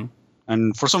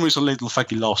 And for some reason, Layton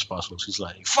fucking loves puzzles. He's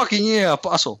like, fucking yeah, a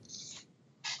puzzle.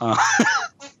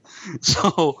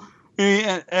 So,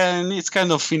 and it's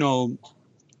kind of,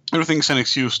 everything's an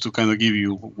excuse to kind of give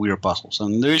you weird puzzles.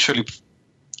 And they're usually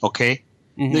okay.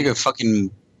 Mm-hmm. They get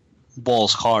fucking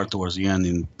balls hard towards the end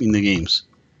in the games.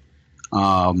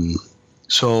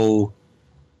 So,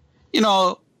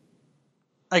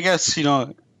 I guess,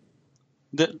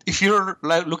 if you're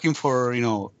like looking for,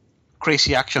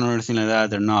 crazy action or anything like that,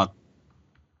 they're not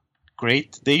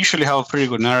great. They usually have a pretty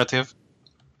good narrative.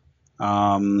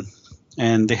 And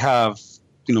they have,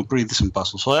 pretty decent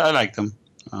puzzles. So I like them.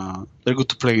 They're good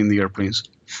to play in the airplanes.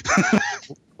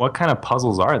 What kind of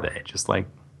puzzles are they? Just like...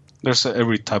 There's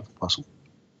every type of puzzle.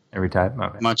 Every type?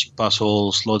 Okay. Magic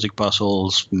puzzles, logic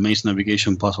puzzles, maze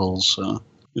navigation puzzles.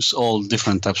 It's all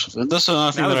different types of... That's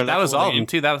another thing that was all of them,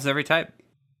 too. That was every type.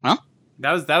 Huh?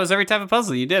 That was every type of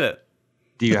puzzle. You did it.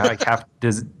 Do you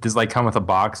does like come with a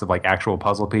box of like actual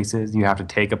puzzle pieces? You have to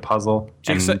take a puzzle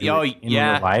in real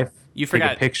life. You forgot.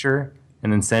 Take a picture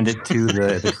and then send it to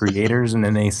the creators, and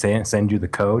then they send you the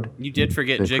code. You did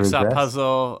forget Jigsaw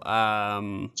puzzle.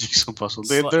 Jigsaw puzzle.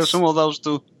 There's some of those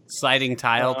too. Sliding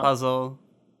tile puzzle.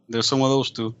 There's some of those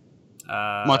too.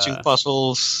 Matching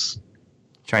puzzles.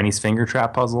 Chinese finger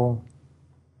trap puzzle.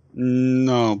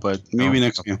 No, but maybe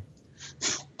next game.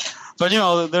 But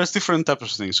there's different types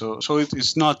of things. So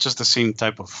it's not just the same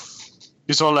type of.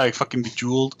 It's all like fucking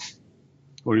Bejeweled,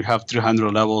 where you have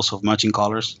 300 levels of matching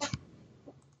colors.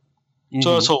 Mm-hmm.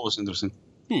 So that's always interesting.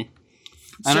 And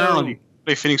I don't know, you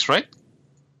play Phoenix Wright?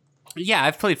 Yeah,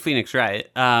 I've played Phoenix Wright.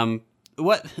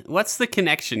 What's the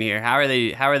connection here? How are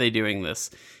they doing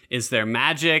this? Is there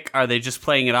magic? Are they just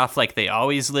playing it off like they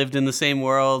always lived in the same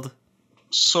world?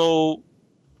 So,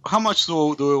 how much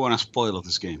do we want to spoil of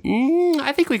this game?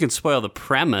 I think we can spoil the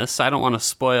premise. I don't want to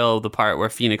spoil the part where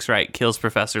Phoenix Wright kills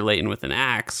Professor Layton with an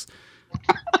axe.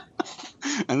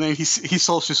 And then he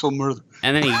solves his own murder.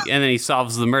 And then he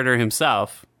solves the murder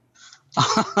himself. So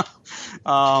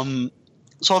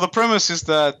the premise is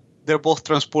that they're both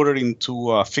transported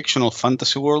into a fictional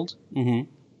fantasy world. Mm-hmm.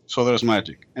 So there's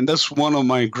magic. And that's one of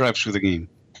my gripes with the game.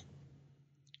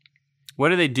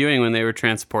 What are they doing when they were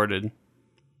transported?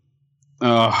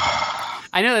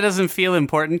 I know that doesn't feel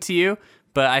important to you,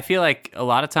 but I feel like a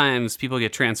lot of times people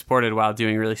get transported while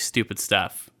doing really stupid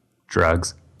stuff.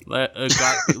 Drugs.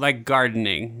 Like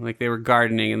gardening. Like they were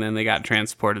gardening and then they got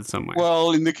transported somewhere.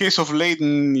 Well, in the case of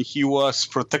Layton, he was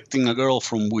protecting a girl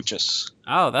from witches.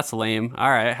 Oh, that's lame. All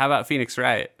right. How about Phoenix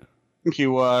Wright? He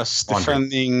was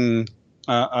defending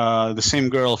the same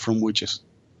girl from witches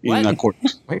in a court.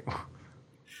 Wait.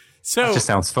 So that just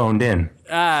sounds phoned in.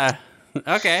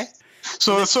 Okay.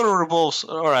 So the story revolves...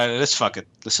 All right, let's fuck it.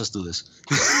 Let's just do this.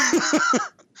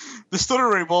 The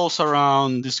story revolves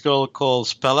around this girl called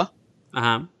Spella.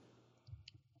 Uh-huh.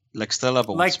 Like Stella,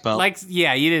 but with spell.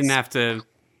 Yeah, you didn't have to...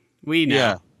 We know.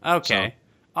 Yeah. Okay.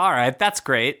 So. All right, that's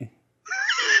great.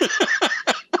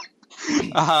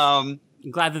 Glad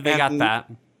that they got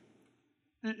that.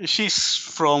 She's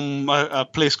from a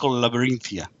place called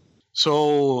Labyrinthia.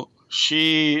 So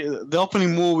the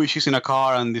opening movie, she's in a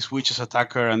car and these witches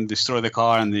attack her and destroy the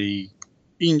car and they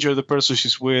injure the person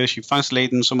she's with. She finds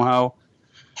Layton somehow.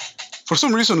 For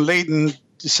some reason, Layton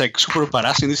is like super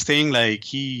badass in this thing. Like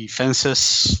he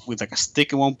fences with like a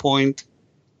stick at one point.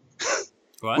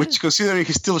 What? Which, considering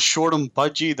he's still short and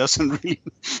pudgy, doesn't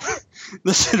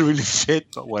really fit.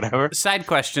 But whatever. Side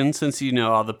question: since you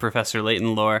know all the Professor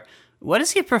Layton lore, what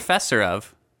is he a professor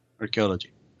of?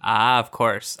 Archaeology. Ah, of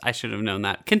course. I should have known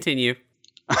that. Continue.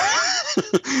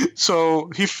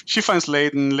 So she finds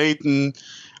Layton. Layton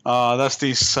does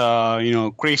this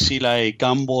crazy like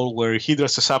gamble where he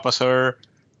dresses up as her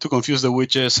to confuse the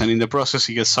witches, and in the process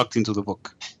he gets sucked into the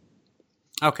book.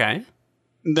 Okay.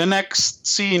 The next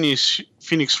scene is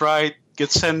Phoenix Wright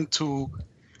gets sent to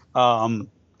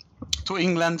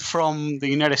England from the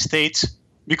United States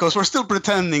because we're still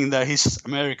pretending that he's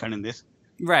American in this.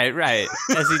 Right.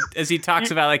 As he talks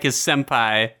about like his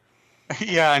senpai.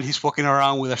 Yeah, and he's walking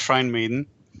around with a shrine maiden.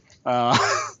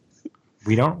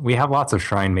 We have lots of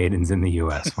shrine maidens in the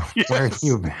U.S. Yes. Where have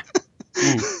you been?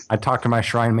 I talked to my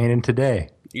shrine maiden today.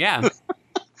 Yeah.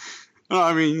 No,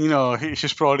 I mean,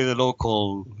 she's probably the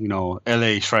local,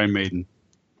 LA shrine maiden.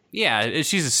 Yeah,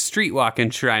 she's a street walking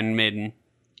shrine maiden.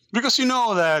 Because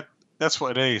that's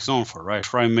what LA is known for, right?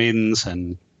 Shrine maidens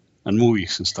and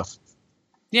movies and stuff.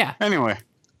 Yeah. Anyway,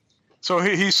 so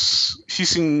he's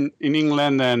in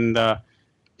England, and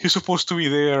he's supposed to be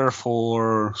there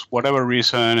for whatever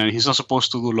reason, and he's not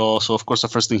supposed to do law. So of course, the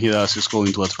first thing he does is go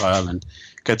into a trial and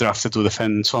get drafted to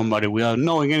defend somebody without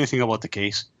knowing anything about the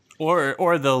case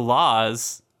Or the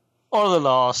laws. or the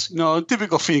laws.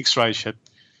 Typical Phoenix Wright shit.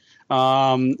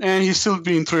 And he's still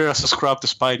being treated as a scrub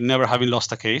despite never having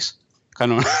lost a case.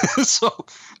 Kind of. So,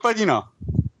 but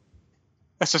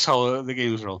that's just how the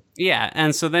games roll. Yeah,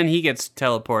 and so then he gets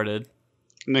teleported.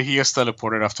 And then he gets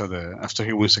teleported after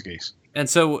he wins the case. And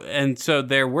so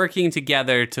they're working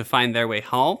together to find their way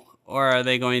home, or are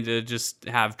they going to just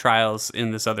have trials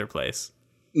in this other place?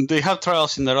 They have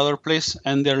trials in that other place,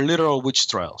 and they're literal witch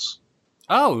trials.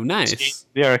 Oh, nice.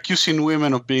 They are accusing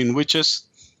women of being witches.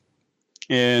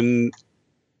 And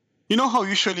you know how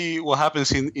usually what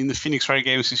happens in the Phoenix Wright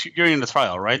games is you're in the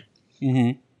trial, right?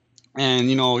 Mm-hmm.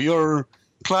 And, your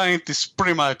client is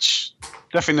pretty much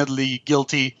definitely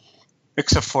guilty,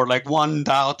 except for like one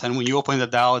doubt. And when you open the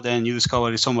doubt, then you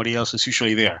discover that somebody else is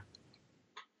usually there.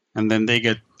 And then they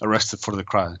get arrested for the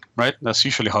crime, right? That's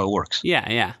usually how it works.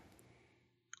 Yeah.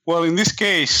 Well, in this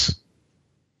case,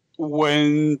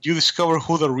 when you discover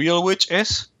who the real witch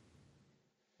is,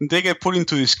 they get put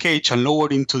into this cage and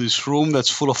lowered into this room that's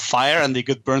full of fire, and they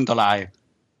get burned alive.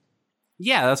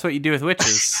 Yeah, that's what you do with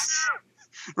witches.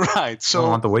 Right. I don't So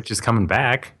want the witches coming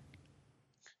back.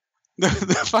 the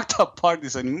fucked up part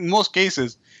is that in most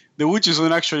cases, the witches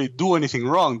don't actually do anything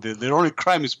wrong. Their only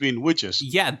crime is being witches.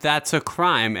 Yeah, that's a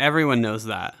crime. Everyone knows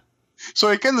that. So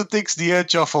it kind of takes the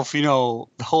edge off of, the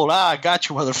whole, I got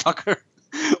you, motherfucker,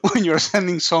 when you're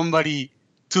sending somebody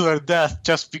to their death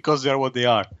just because they're what they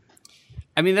are.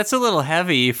 I mean, that's a little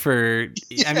heavy for...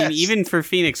 Yes. I mean, even for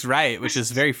Phoenix Wright, which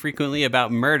is very frequently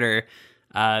about murder,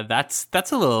 that's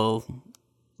a little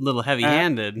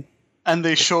heavy-handed. And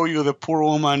they show you the poor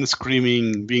woman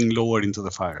screaming, being lowered into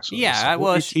the fire. So Yeah,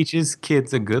 well, It teaches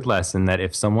kids a good lesson that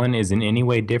if someone is in any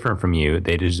way different from you,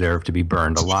 they deserve to be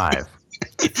burned alive.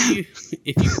 if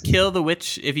you kill the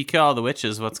witch, if you kill all the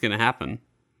witches, what's going to happen?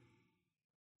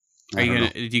 I don't know.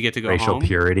 Do you get to go Racial home?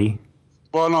 purity.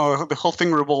 Well, no, the whole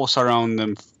thing revolves around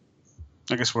them.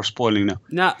 I guess we're spoiling now.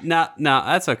 No,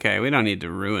 that's okay. We don't need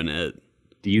to ruin it.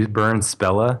 Do you burn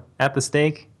Spella at the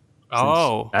stake?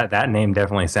 Oh, That name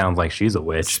definitely sounds like she's a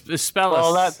witch. spell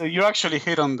Well, us. you actually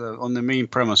hit on the main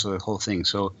premise of the whole thing.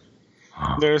 So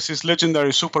there's this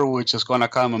legendary super witch that's gonna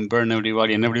come and burn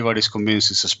everybody, and everybody's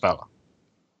convinced it's a spell.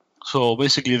 So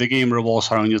basically, the game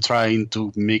revolves around you trying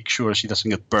to make sure she doesn't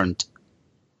get burnt.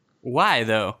 Why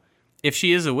though? If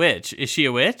she is she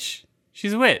a witch?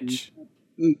 She's a witch.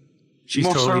 She's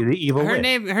Most totally the evil Her witch.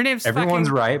 name's Everyone's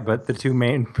fucking, right, but the two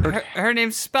main... her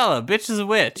name's Spella. Bitch is a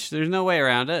witch. There's no way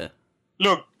around it.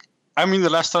 Look, I'm in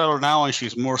the last trial now, and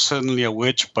she's more certainly a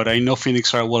witch, but I know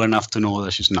Phoenix Wright well enough to know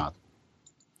that she's not.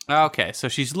 Okay, so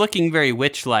she's looking very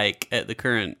witch-like at the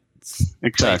current Exactly.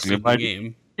 place of the But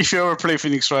game. if you ever play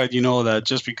Phoenix Wright, you know that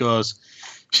just because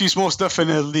she's most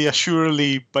definitely,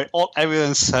 assuredly, by all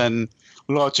evidence and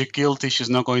logic, guilty, she's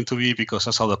not going to be, because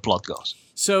that's how the plot goes.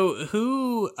 So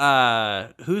whose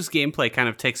gameplay kind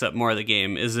of takes up more of the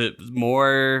game? Is it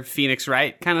more Phoenix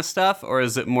Wright kind of stuff, or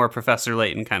is it more Professor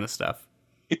Layton kind of stuff?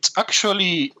 It's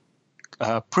actually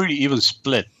pretty even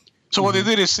split. So what they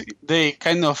did is they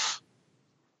kind of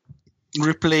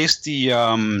replaced the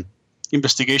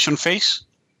investigation phase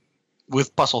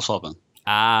with puzzle solving.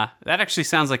 That actually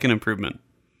sounds like an improvement.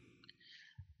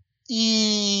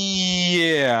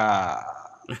 Yeah.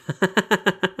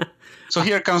 So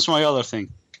here comes my other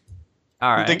thing.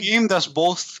 All right. The game does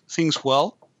both things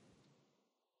well,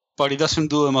 but it doesn't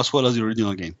do them as well as the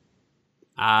original game.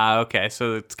 Okay,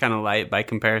 so it's kind of light by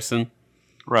comparison.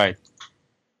 Right.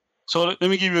 So let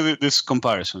me give you this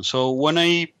comparison. So one of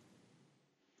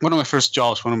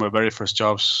my very first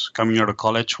jobs coming out of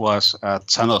college was at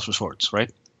Sandals Resorts,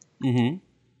 right? Mm-hmm.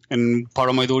 And part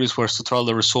of my duties was to travel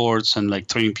the resorts and like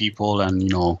train people and,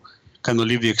 kind of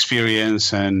live the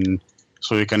experience, and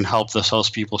so you can help the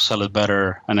salespeople sell it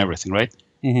better and everything, right?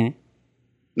 Mm-hmm.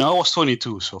 Now I was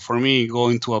 22, so for me,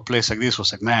 going to a place like this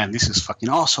was like, man, this is fucking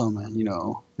awesome, and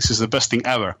this is the best thing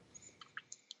ever.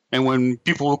 And when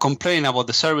people would complain about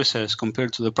the services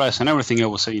compared to the price and everything, I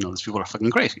would say, these people are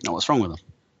fucking crazy. What's wrong with them?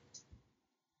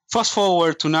 Fast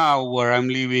forward to now, where I'm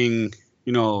living,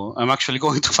 I'm actually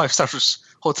going to 5-star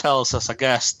hotels as a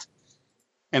guest,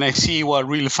 and I see what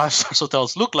real 5-star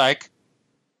hotels look like,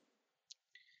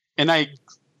 and I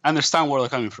understand where they're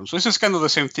coming from. So this is kind of the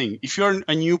same thing. If you're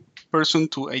a new person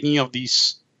to any of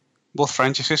these both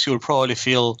franchises, you'll probably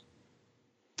feel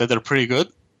that they're pretty good.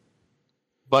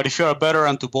 But if you're a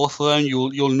veteran to both of them,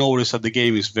 you'll notice that the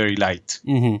game is very light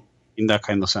in that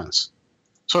kind of sense.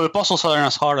 So the puzzles aren't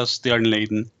as hard as they are in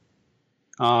Layton.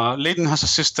 Layton has a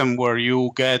system where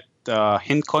you get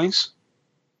hint coins,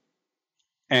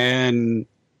 and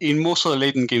in most of the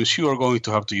Layton games, you are going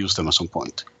to have to use them at some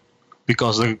point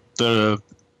because the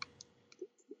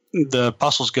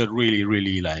puzzles get really,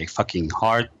 really like fucking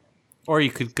hard. Or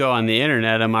you could go on the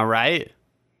internet. Am I right?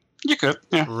 You could,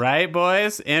 yeah. Right,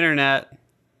 boys? Internet.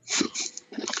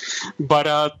 But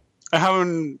I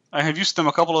have used them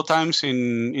a couple of times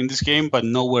in this game, but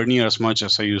nowhere near as much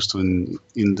as I used to in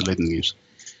the Layton games.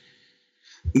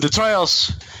 The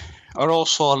trials are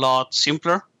also a lot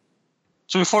simpler.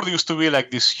 So before they used to be like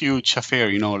this huge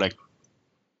affair, like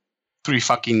 3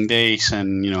 fucking days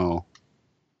and,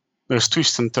 there's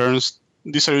twists and turns.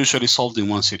 These are usually solved in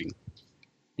one sitting.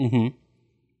 Mm-hmm.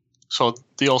 So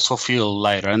they also feel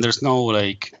lighter, and there's no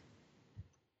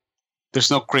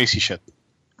crazy shit.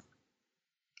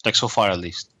 Like so far, at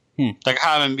least. Like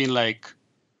I haven't been like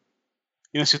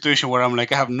in a situation where I'm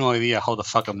like I have no idea how the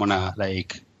fuck I'm gonna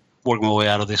like work my way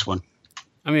out of this one.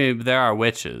 I mean, there are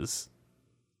witches.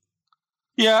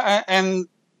 Yeah, and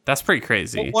that's pretty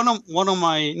crazy. One of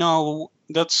my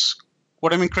that's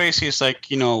what I mean. Crazy is like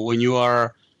when you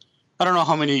are. I don't know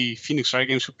how many Phoenix Wright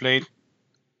games you played.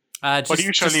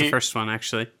 Just the first one,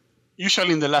 actually.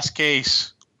 Usually, in the last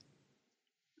case,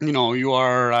 you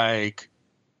are like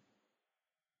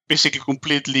basically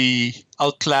completely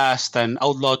outclassed and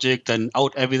outlogicked and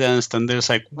out evidenced, and there's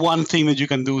like one thing that you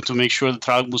can do to make sure the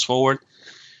trial moves forward.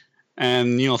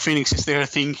 And Phoenix is there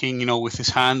thinking, with his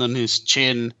hand on his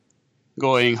chin,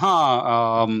 going,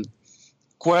 why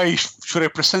should I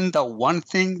present that one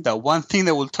thing that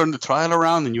will turn the trial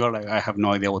around? And you are like, I have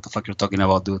no idea what the fuck you're talking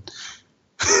about, dude.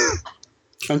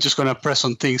 I'm just gonna press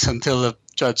on things until the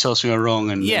judge tells me I'm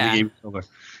wrong, and then the game is over.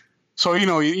 So you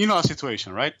know a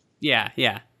situation, right? Yeah.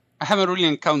 I haven't really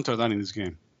encountered that in this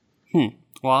game.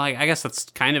 Well, I guess that's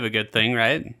kind of a good thing,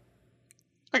 right?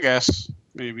 I guess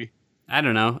maybe. I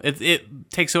don't know. It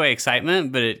takes away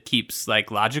excitement, but it keeps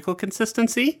like logical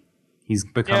consistency. He's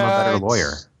become a better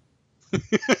lawyer.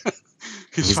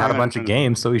 He's had a bunch of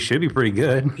games, so he should be pretty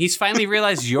good. He's finally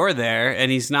realized you're there,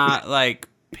 and he's not like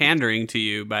pandering to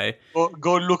you by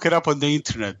go look it up on the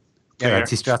internet. Yeah,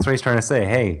 that's what he's trying to say.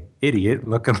 Hey, idiot,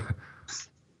 look him.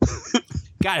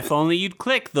 God, if only you'd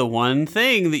click the one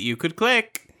thing that you could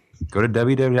click. Go to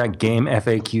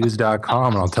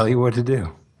www.gamefaqs.com and I'll tell you what to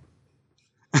do.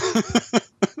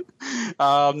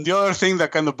 The other thing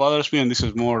that kind of bothers me, and this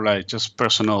is more like just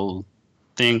personal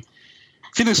thing,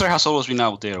 Phoenix Wright has always been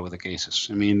out there with the cases.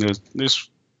 I mean, there's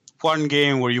one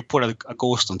game where you put a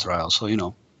ghost on trial, so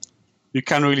you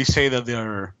can't really say that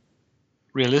they're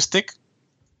realistic.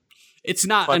 It's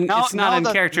not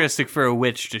uncharacteristic for a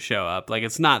witch to show up. Like,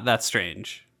 it's not that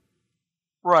strange.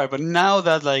 Right, but now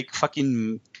that like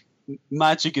fucking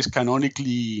magic is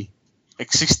canonically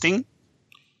existing,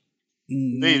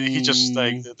 he just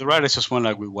like the writers just went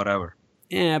like with whatever.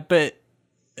 Yeah, but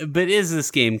is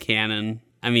this game canon?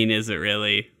 I mean, is it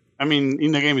really? I mean,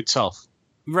 in the game itself.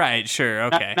 Right, sure,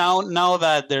 okay. Now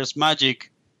that there's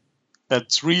magic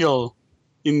that's real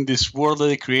in this world that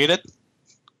they created,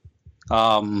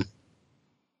 they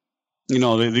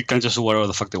can just do whatever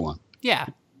the fuck they want. Yeah.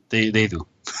 They do.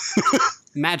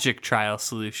 Magic trial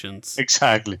solutions.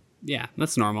 Exactly. Yeah,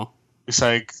 that's normal. It's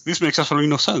like, this makes absolutely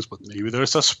no sense, but maybe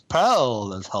there's a spell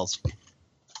that helps me.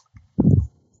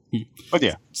 But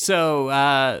yeah.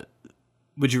 So,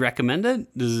 would you recommend it?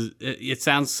 It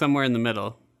sounds somewhere in the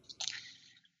middle.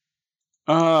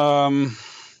 I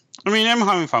mean, I'm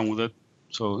having fun with it.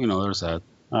 So, there's that.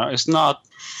 It's not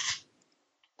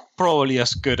probably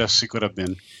as good as it could have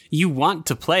been. You want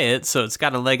to play it, so it's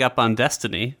got a leg up on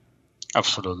Destiny.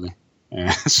 Absolutely.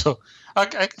 Yeah. So, I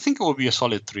think it will be a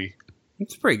solid 3.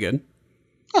 It's pretty good.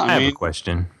 Yeah, I have a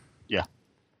question. Yeah.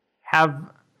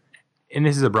 And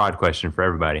this is a broad question for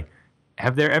everybody.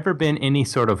 Have there ever been any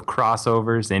sort of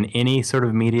crossovers in any sort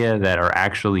of media that are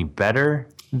actually better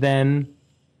than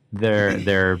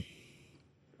their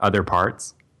other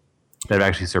parts that have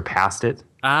actually surpassed it?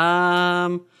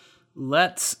 So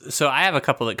I have a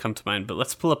couple that come to mind, but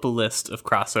let's pull up a list of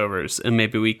crossovers and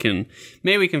maybe we can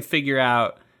figure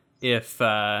out if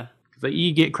so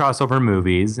you get crossover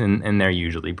movies and they're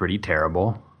usually pretty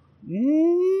terrible.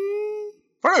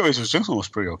 Friday vs. Jackson was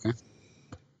pretty okay.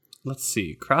 Let's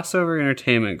see. Crossover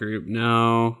Entertainment Group.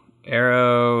 No.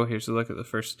 Arrow. Here's a look at the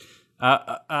first.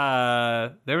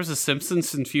 There was a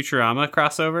Simpsons and Futurama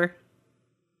crossover.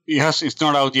 It's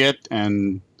not out yet,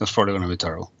 and that's probably going to be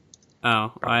terrible.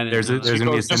 Oh, I didn't There's know. going to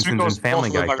be a Just Simpsons because and Family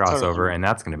both of Guy them are terrible. crossover, and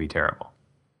that's going to be terrible.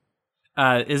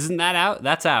 Isn't that out?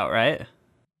 That's out, right?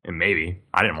 And maybe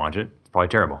I didn't watch it. It's probably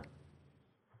terrible.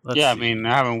 Let's Yeah, see. I mean,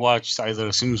 I haven't watched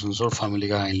either Simpsons or Family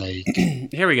Guy in like.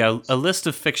 Here we go. A list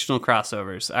of fictional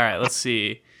crossovers. All right, let's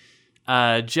see.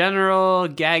 General,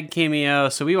 gag cameo.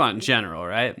 So we want general,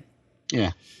 right?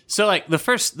 Yeah. So like the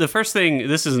first thing,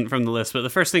 this isn't from the list, but the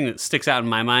first thing that sticks out in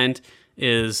my mind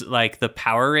is like the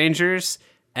Power Rangers,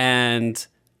 and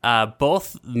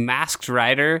both Masked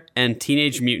Rider and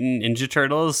Teenage Mutant Ninja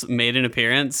Turtles made an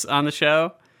appearance on the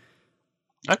show.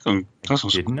 That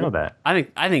sounds Didn't know that. I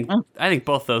think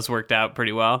both those worked out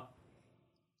pretty well.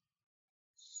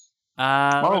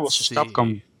 Marvel let's vs. see.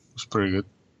 Capcom was pretty good.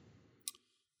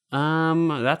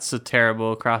 That's a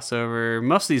terrible crossover.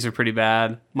 Most of these are pretty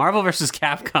bad. Marvel vs.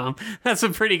 Capcom. That's a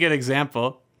pretty good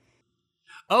example.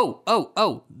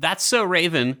 Oh, That's So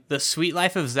Raven, The Sweet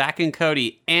Life of Zack and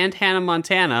Cody, and Hannah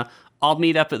Montana all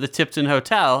meet up at the Tipton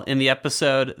Hotel in the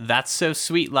episode That's So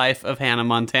Sweet Life of Hannah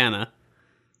Montana.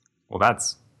 Well,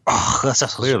 that's That's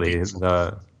clearly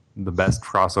the best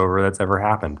crossover that's ever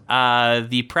happened.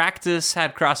 The Practice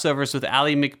had crossovers with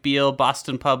Ally McBeal,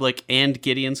 Boston Public, and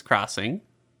Gideon's Crossing.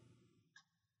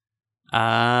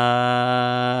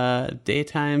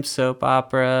 Daytime soap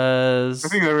operas. I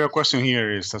think the real question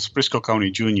here is, does Briscoe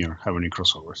County Jr. have any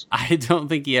crossovers? I don't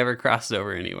think he ever crossed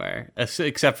over anywhere,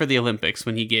 except for the Olympics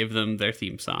when he gave them their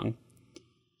theme song.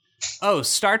 Oh,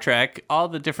 Star Trek. All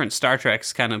the different Star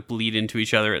Treks kind of bleed into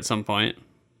each other at some point.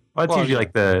 Well, it's Well, usually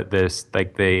yeah.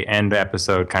 like the end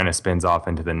episode kind of spins off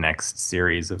into the next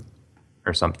series of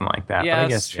or something like that. Yeah, but I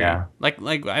that's guess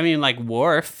true. Like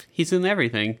Worf, he's in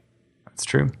everything. that's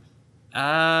true.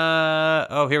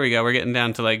 Here we go. We're getting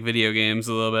down to like video games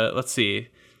a little bit. Let's see.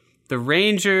 The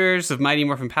Rangers of Mighty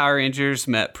Morphin Power Rangers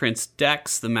met Prince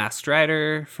Dex, the Masked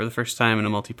Rider, for the first time in a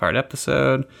multi-part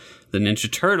episode. The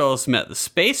Ninja Turtles met the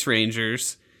Space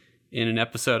Rangers in an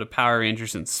episode of Power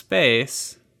Rangers in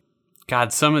Space.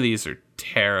 God, some of these are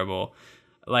terrible.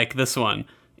 Like this one.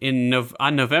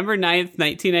 On November 9th,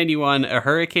 1991, a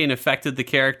hurricane affected the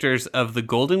characters of the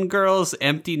Golden Girls,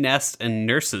 Empty Nest, and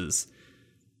Nurses.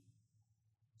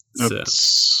 So,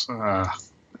 That's,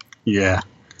 yeah.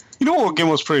 You know what game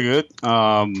was pretty good?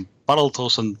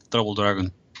 Battletoads and Double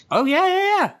Dragon. oh,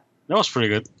 yeah. That was pretty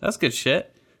good. That's good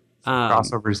shit.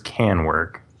 Crossovers can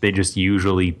work. They just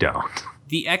usually don't.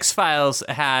 The X-Files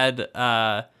had... do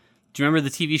you remember the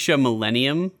TV show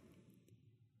Millennium?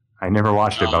 I never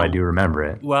watched it, but I do remember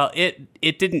it. Well,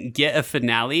 it didn't get a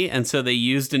finale, and so they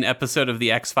used an episode of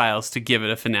the X-Files to give it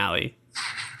a finale.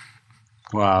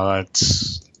 Wow,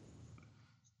 that's...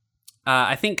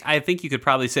 I think you could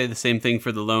probably say the same thing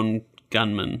for the Lone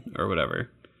Gunman or whatever.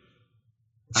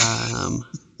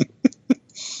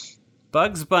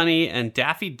 Bugs Bunny and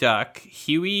Daffy Duck,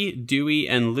 Huey, Dewey,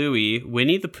 and Louie,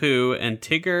 Winnie the Pooh and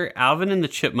Tigger, Alvin and the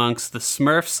Chipmunks, the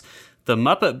Smurfs, the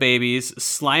Muppet Babies,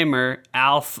 Slimer,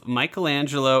 Alf,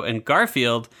 Michelangelo, and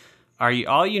Garfield are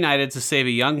all united to save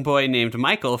a young boy named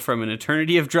Michael from an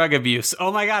eternity of drug abuse.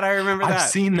 Oh my god, I remember that. I've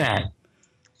seen that.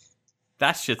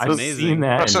 That shit's I've amazing. seen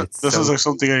that. This and it's is so- like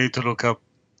something I need to look up.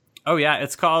 Oh yeah,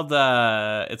 it's called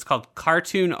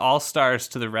Cartoon All-Stars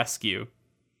to the Rescue.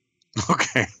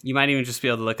 Okay. You might even just be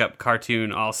able to look up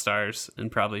Cartoon All-Stars and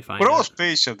probably find What it. about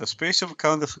Space Jam? Does Space Jam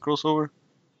count as a crossover?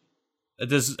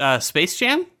 Does Space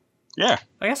Jam? Yeah.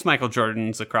 I guess Michael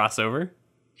Jordan's a crossover.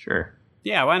 Sure.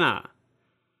 Yeah, why not?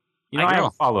 You know, I I have know.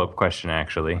 a follow-up question,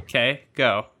 actually. Okay,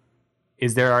 go.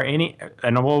 Is there any,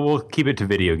 and we'll keep it to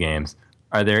video games.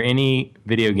 Are there any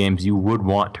video games you would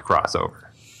want to cross over?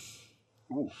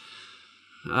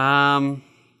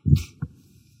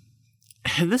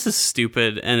 This is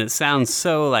stupid, and it sounds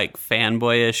so like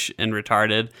fanboyish and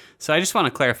retarded. So I just want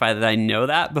to clarify that I know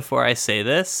that before I say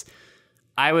this.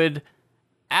 I would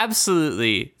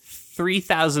absolutely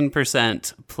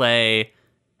 3,000% play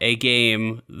a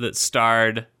game that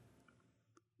starred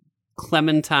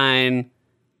Clementine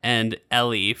and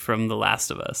Ellie from The Last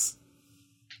of Us.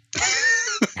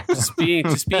 just being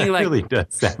That like really does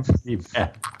sound pretty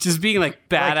bad. just being like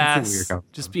I can see where you're badass, coming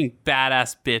just being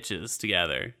badass bitches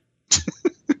together.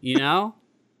 You know,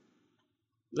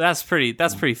 that's pretty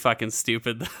fucking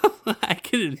stupid. Though I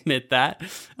can admit that.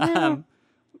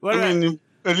 What I about- mean,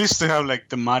 at least they have like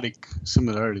thematic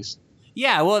similarities.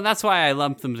 yeah, well, and that's why I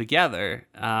lumped them together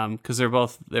because they're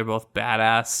both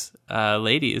badass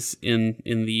ladies in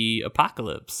the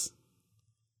apocalypse.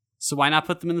 So why not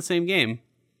put them in the same game?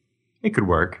 It could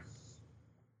work.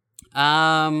 You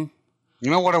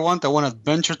know what I want? I want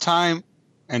Adventure Time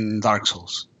and Dark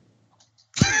Souls.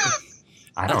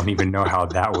 I don't even know how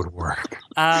that would work.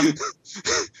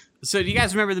 So do you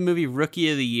guys remember the movie Rookie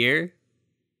of the Year?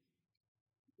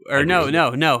 Or I no,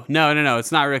 do. no.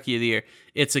 It's not Rookie of the Year.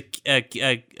 It's a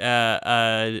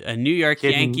New York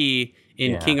Kid in- Yankee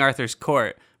in yeah. King Arthur's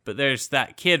court. But there's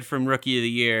that kid from Rookie of the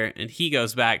Year, and he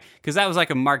goes back because that was like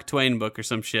a Mark Twain book or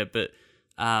some shit. But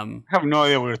I have no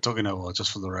idea what we're talking about,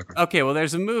 just for the record. okay, well,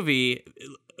 there's a movie.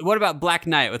 What about Black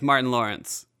Knight with Martin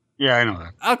Lawrence? Yeah, I know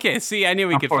that. Okay, see, I knew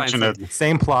we could find something. Unfortunately.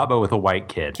 Same plot, but with a white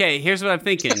kid. Okay, here's what I'm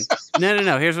thinking.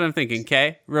 No. Here's what I'm thinking.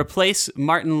 Okay, replace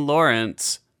Martin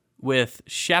Lawrence with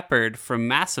Shepard from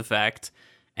Mass Effect,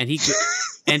 and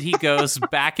he goes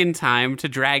back in time to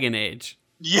Dragon Age.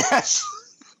 Yes.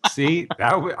 See,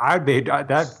 I'd be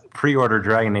that pre-order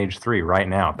Dragon Age 3 right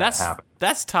now. If that happened.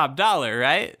 That's top dollar,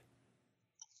 right?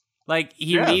 Like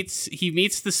he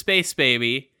meets the space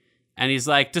baby, and he's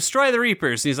like, destroy the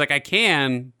Reapers. And he's like, I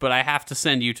can, but I have to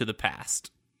send you to the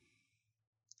past.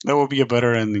 That would be a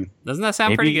better ending. Doesn't that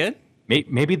sound pretty good?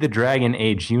 Maybe the Dragon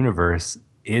Age universe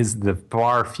is the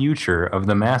far future of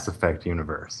the Mass Effect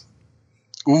universe.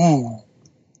 Ooh.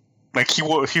 Like he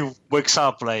wakes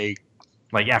up like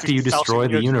after you 50,000 destroy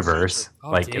the years in the universe, future.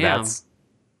 Oh, damn.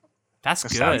 that's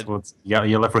good.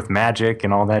 You're left with magic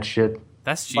and all that shit.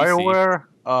 That's juicy. BioWare.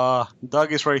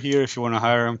 Doug is right here if you want to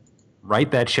hire him.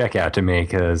 Write that check out to me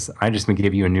because I just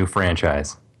give you a new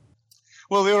franchise.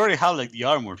 Well, they already have like the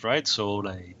armors, right? So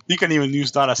like you can even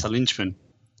use that as a linchpin.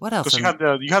 What else?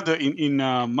 Because you have the in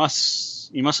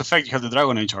Mass Effect you have the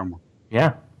Dragon Age armor.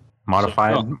 Yeah,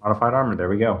 modified armor. There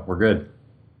we go. We're good.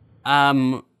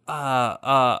 Oh,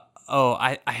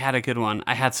 I had a good one.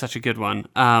 I had such a good one.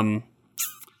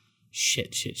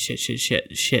 Shit.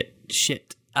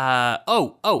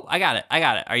 Oh, I got it.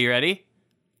 Are you ready?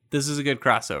 This is a good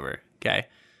crossover. Okay.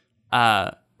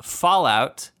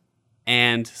 Fallout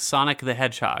and Sonic the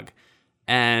Hedgehog.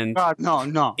 And God,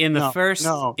 no. in the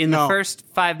first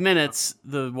 5 minutes,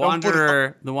 the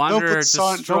Wanderer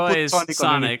destroys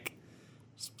Sonic,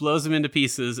 blows him into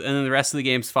pieces, and then the rest of the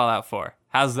game's Fallout 4.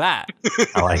 How's that?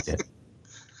 I like it.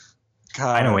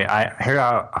 God. Anyway, I heard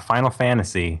a Final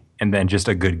Fantasy and then just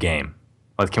a good game.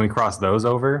 Can we cross those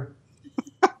over?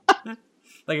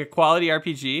 Like a quality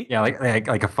RPG? Yeah,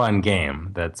 like a fun game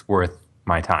that's worth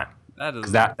my time.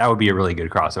 That That would be a really good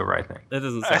crossover, I think.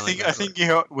 doesn't sound I think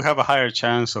we have a higher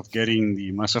chance of getting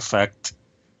the Mass Effect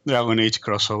Dragon Age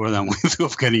crossover than we do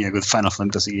of getting a good Final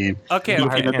Fantasy game. Okay.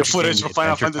 Looking at the footage of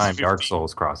Final Fantasy Time 15. Dark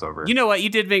Souls crossover. You know what? You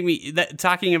did make me...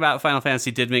 talking about Final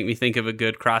Fantasy did make me think of a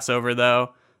good crossover,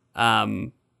 though.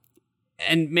 And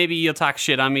maybe you'll talk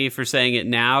shit on me for saying it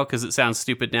now, because it sounds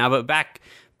stupid now, but back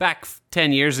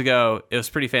 10 years ago, it was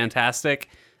pretty fantastic.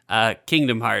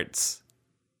 Kingdom Hearts.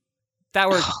 That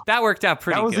worked out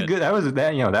pretty good. That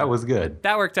was good.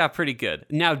 That worked out pretty good.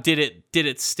 Now, did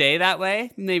it stay that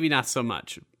way? Maybe not so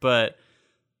much, but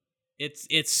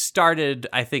it started,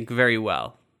 I think, very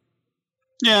well.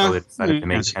 Yeah. So they decided to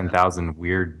make 10,000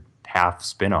 weird half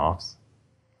spin-offs.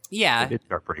 Yeah. It did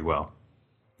start pretty well.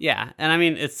 Yeah, and I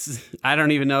mean, I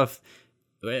don't even know if...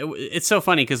 It's so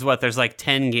funny because there's like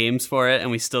 10 games for it, and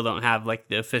we still don't have like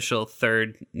the official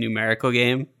third numerical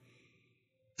game.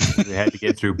 They had to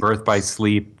get through Birth by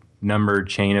Sleep, Numbered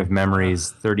Chain of Memories,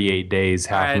 38 Days,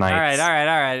 Half Nights. All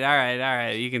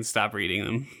right. You can stop reading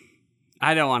them.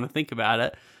 I don't want to think about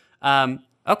it.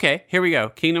 Okay, here we go.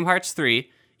 Kingdom Hearts 3.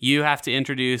 You have to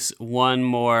introduce one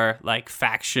more like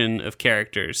faction of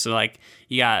characters. So like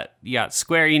you got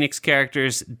Square Enix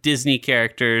characters, Disney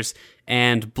characters,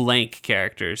 and blank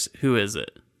characters. Who is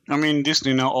it? I mean,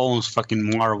 Disney now owns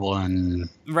fucking Marvel and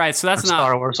right. So that's not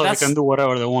Star Wars, so they can do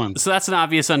whatever they want. So that's an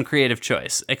obvious uncreative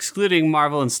choice. Excluding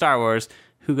Marvel and Star Wars,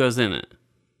 who goes in it?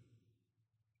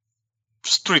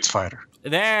 Street Fighter.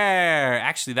 There.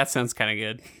 Actually, that sounds kind of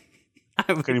good.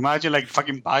 Can you imagine like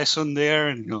fucking Bison there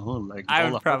and like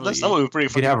I would probably. That would be pretty You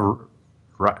fucking.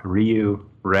 could have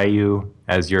Ryu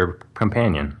as your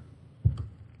companion.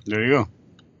 There you go.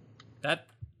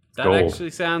 That Gold.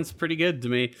 actually sounds pretty good to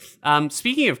me.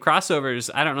 Speaking of crossovers,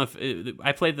 I don't know if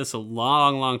I played this a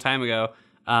long time ago.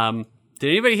 Did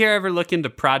anybody here ever look into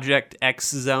Project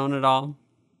X Zone at all?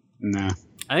 Nah.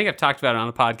 I think I've talked about it on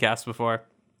the podcast before.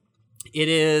 It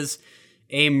is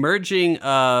a merging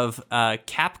of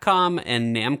Capcom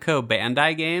and Namco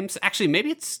Bandai games. Actually,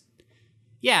 maybe it's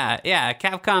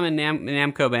Capcom and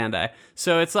Namco Bandai.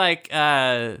 So it's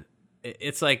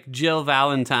like Jill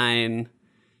Valentine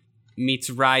meets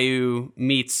Ryu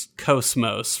meets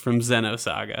Cosmos from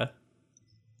Xenosaga.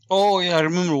 Oh yeah, I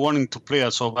remember wanting to play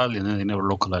that so badly, and then they never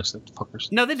localized it.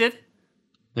 Fuckers. No, they did.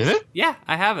 Is it? Yeah,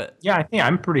 I have it. Yeah,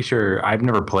 I'm pretty sure. I've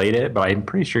never played it, but I'm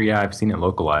pretty sure. Yeah, I've seen it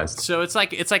localized. So it's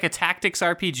like a tactics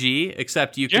RPG,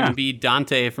 except you can be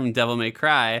Dante from Devil May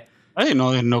Cry. I didn't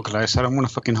know they localized that. I'm gonna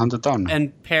fucking hunt it down now.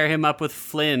 And pair him up with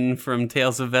Flynn from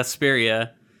Tales of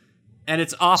Vesperia. And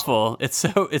it's awful. It's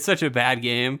such a bad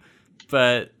game,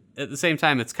 but at the same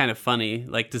time it's kind of funny,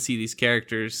 like to see these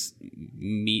characters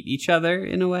meet each other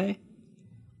in a way.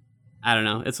 I don't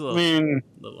know. It's a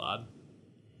little odd.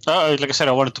 Like I said,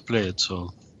 I wanted to play it, so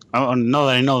now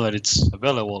that I know that it's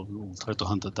available, we'll try to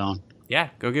hunt it down. Yeah,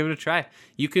 go give it a try.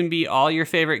 You can be all your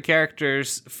favorite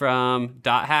characters from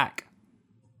 .hack.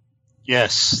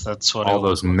 Yes, that's what all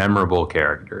those memorable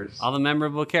characters. All the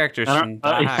memorable characters from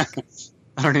 .hack.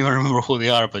 I don't even remember who they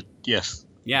are, but yes.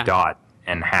 Yeah. Dot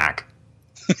and Hack.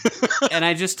 And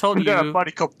I just told you... a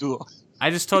buddy cop duo. I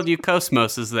just told you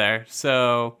Cosmos is there,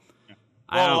 so...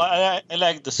 Well, I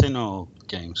like the Sinnoh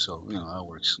game, so, that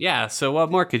works. Yeah, so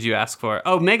what more could you ask for?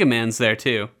 Oh, Mega Man's there,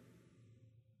 too.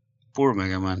 Poor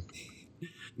Mega Man.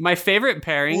 My favorite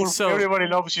pairing... Everybody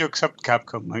loves you except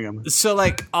Capcom, Mega Man. So,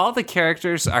 all the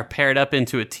characters are paired up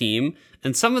into a team,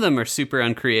 and some of them are super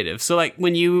uncreative. So,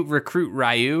 when you recruit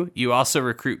Ryu, you also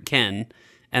recruit Ken,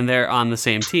 and they're on the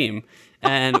same team.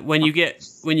 And when you get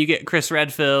Chris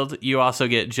Redfield, you also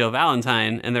get Jill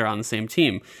Valentine, and they're on the same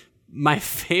team. My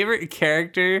favorite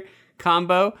character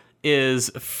combo is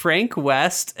Frank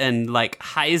West and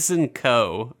Heisen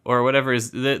Ko or whatever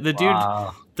is the dude,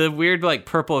 the weird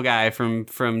purple guy from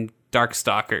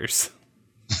Darkstalkers.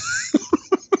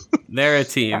 They're a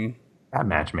team. That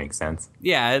match makes sense.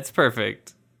 Yeah, it's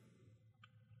perfect.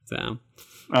 So,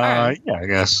 right. Yeah, I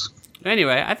guess.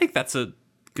 Anyway, I think that's a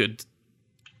good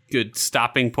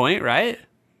stopping point, right?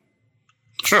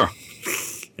 Sure.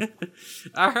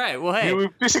 All right. Well, hey, we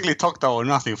basically talked about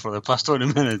nothing for the past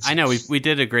 20 minutes. I know we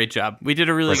did a great job. We did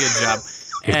a really good job.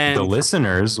 If the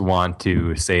listeners want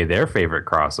to say their favorite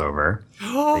crossover,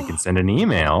 they can send an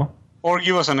email or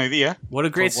give us an idea. What a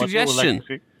great suggestion!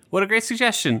 What a great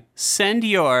suggestion! Send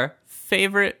your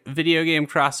favorite video game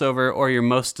crossover or your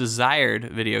most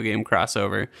desired video game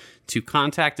crossover to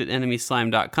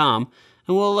contact@enemyslime.com.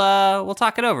 And we'll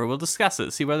talk it over. We'll discuss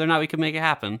it, see whether or not we can make it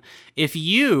happen. If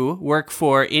you work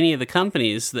for any of the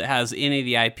companies that has any of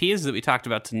the IPs that we talked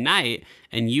about tonight,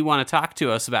 and you want to talk to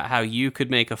us about how you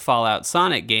could make a Fallout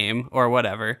Sonic game or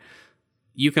whatever,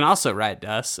 you can also write to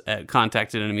us at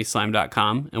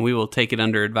contact@enemyslime.com, and we will take it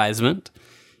under advisement.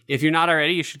 If you're not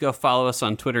already, you should go follow us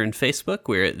on Twitter and Facebook.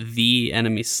 We're at The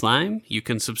Enemy Slime. You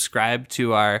can subscribe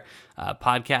to our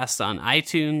podcast on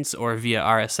iTunes or via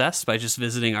RSS by just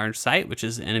visiting our site, which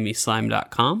is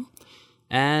enemyslime.com.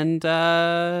 And, yeah.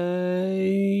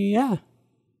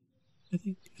 I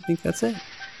think that's it.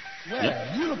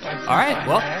 Yeah. All right.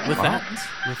 Well, with that,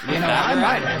 I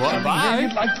might have something bye.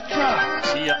 you'd like to try.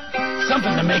 See ya.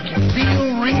 Something to make you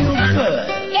feel real good.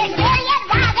 Get million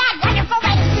by that wonderful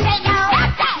race they go.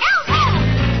 No, sir, no, sir.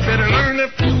 Better learn a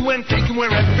few and take 'em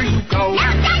wherever you go. No,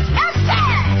 thanks, no, sir.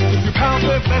 If your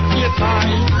pamphlet lets you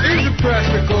time, here's a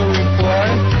practical reply.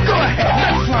 Go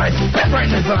ahead, let's slide. Step right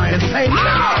in his eye and say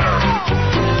no!